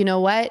feel like, you know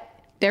what?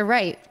 They're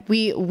right.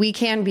 We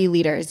can be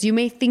leaders. You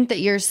may think that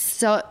you're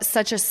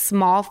such a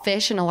small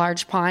fish in a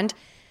large pond.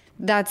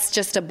 That's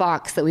just a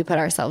box that we put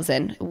ourselves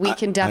in. We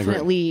can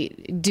definitely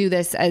do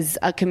this as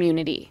a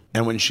community.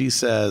 And when she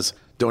says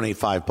donate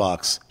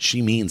 $5,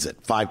 she means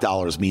it.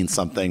 $5 means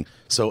something.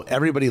 So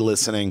everybody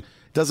listening,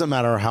 doesn't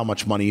matter how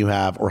much money you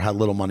have or how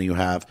little money you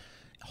have.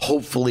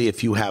 Hopefully,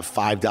 if you have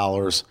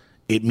 $5,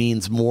 it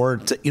means more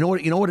to you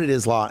know what it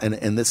is, La,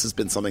 and this has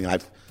been something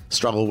I've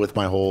struggled with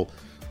my whole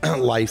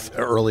life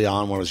early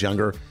on when I was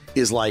younger,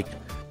 is like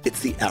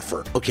it's the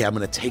effort. Okay, I'm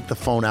going to take the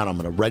phone out. I'm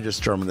going to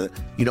register.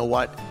 You know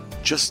what?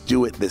 just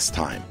do it this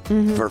time.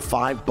 For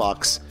 $5,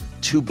 $2,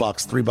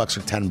 $3, or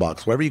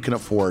 $10, whatever you can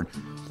afford.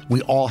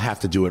 We all have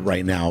to do it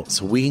right now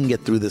so we can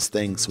get through this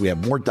thing, so we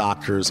have more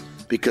doctors,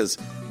 because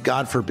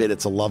God forbid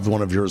it's a loved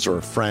one of yours or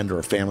a friend or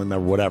a family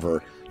member,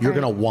 whatever. You're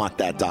going to want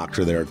that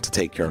doctor there to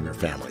take care of your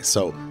family.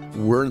 So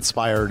we're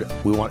inspired.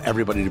 We want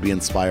everybody to be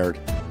inspired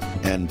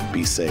and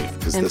be safe.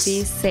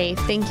 Be safe.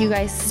 Thank you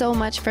guys so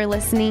much for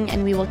listening,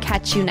 and we will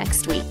catch you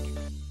next week.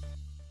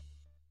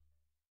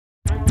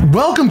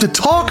 Welcome to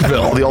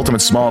Talkville, the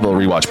ultimate Smallville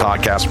rewatch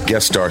podcast.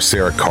 Guest star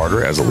Sarah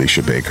Carter as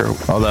Alicia Baker.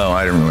 Although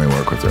I didn't really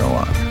work with her a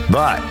lot.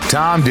 But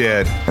Tom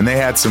did, and they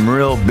had some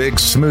real big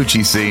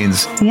smoochy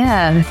scenes.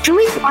 Yeah. Can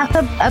we talk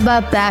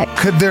about that?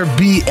 Could there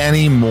be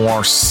any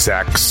more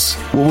sex?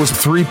 What was a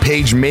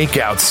 3-page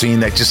makeout scene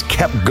that just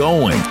kept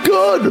going?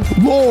 Good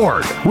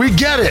Lord. We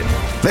get it.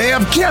 They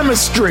have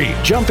chemistry.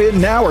 Jump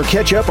in now or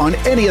catch up on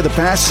any of the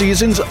past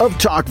seasons of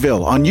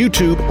Talkville on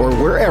YouTube or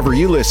wherever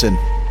you listen.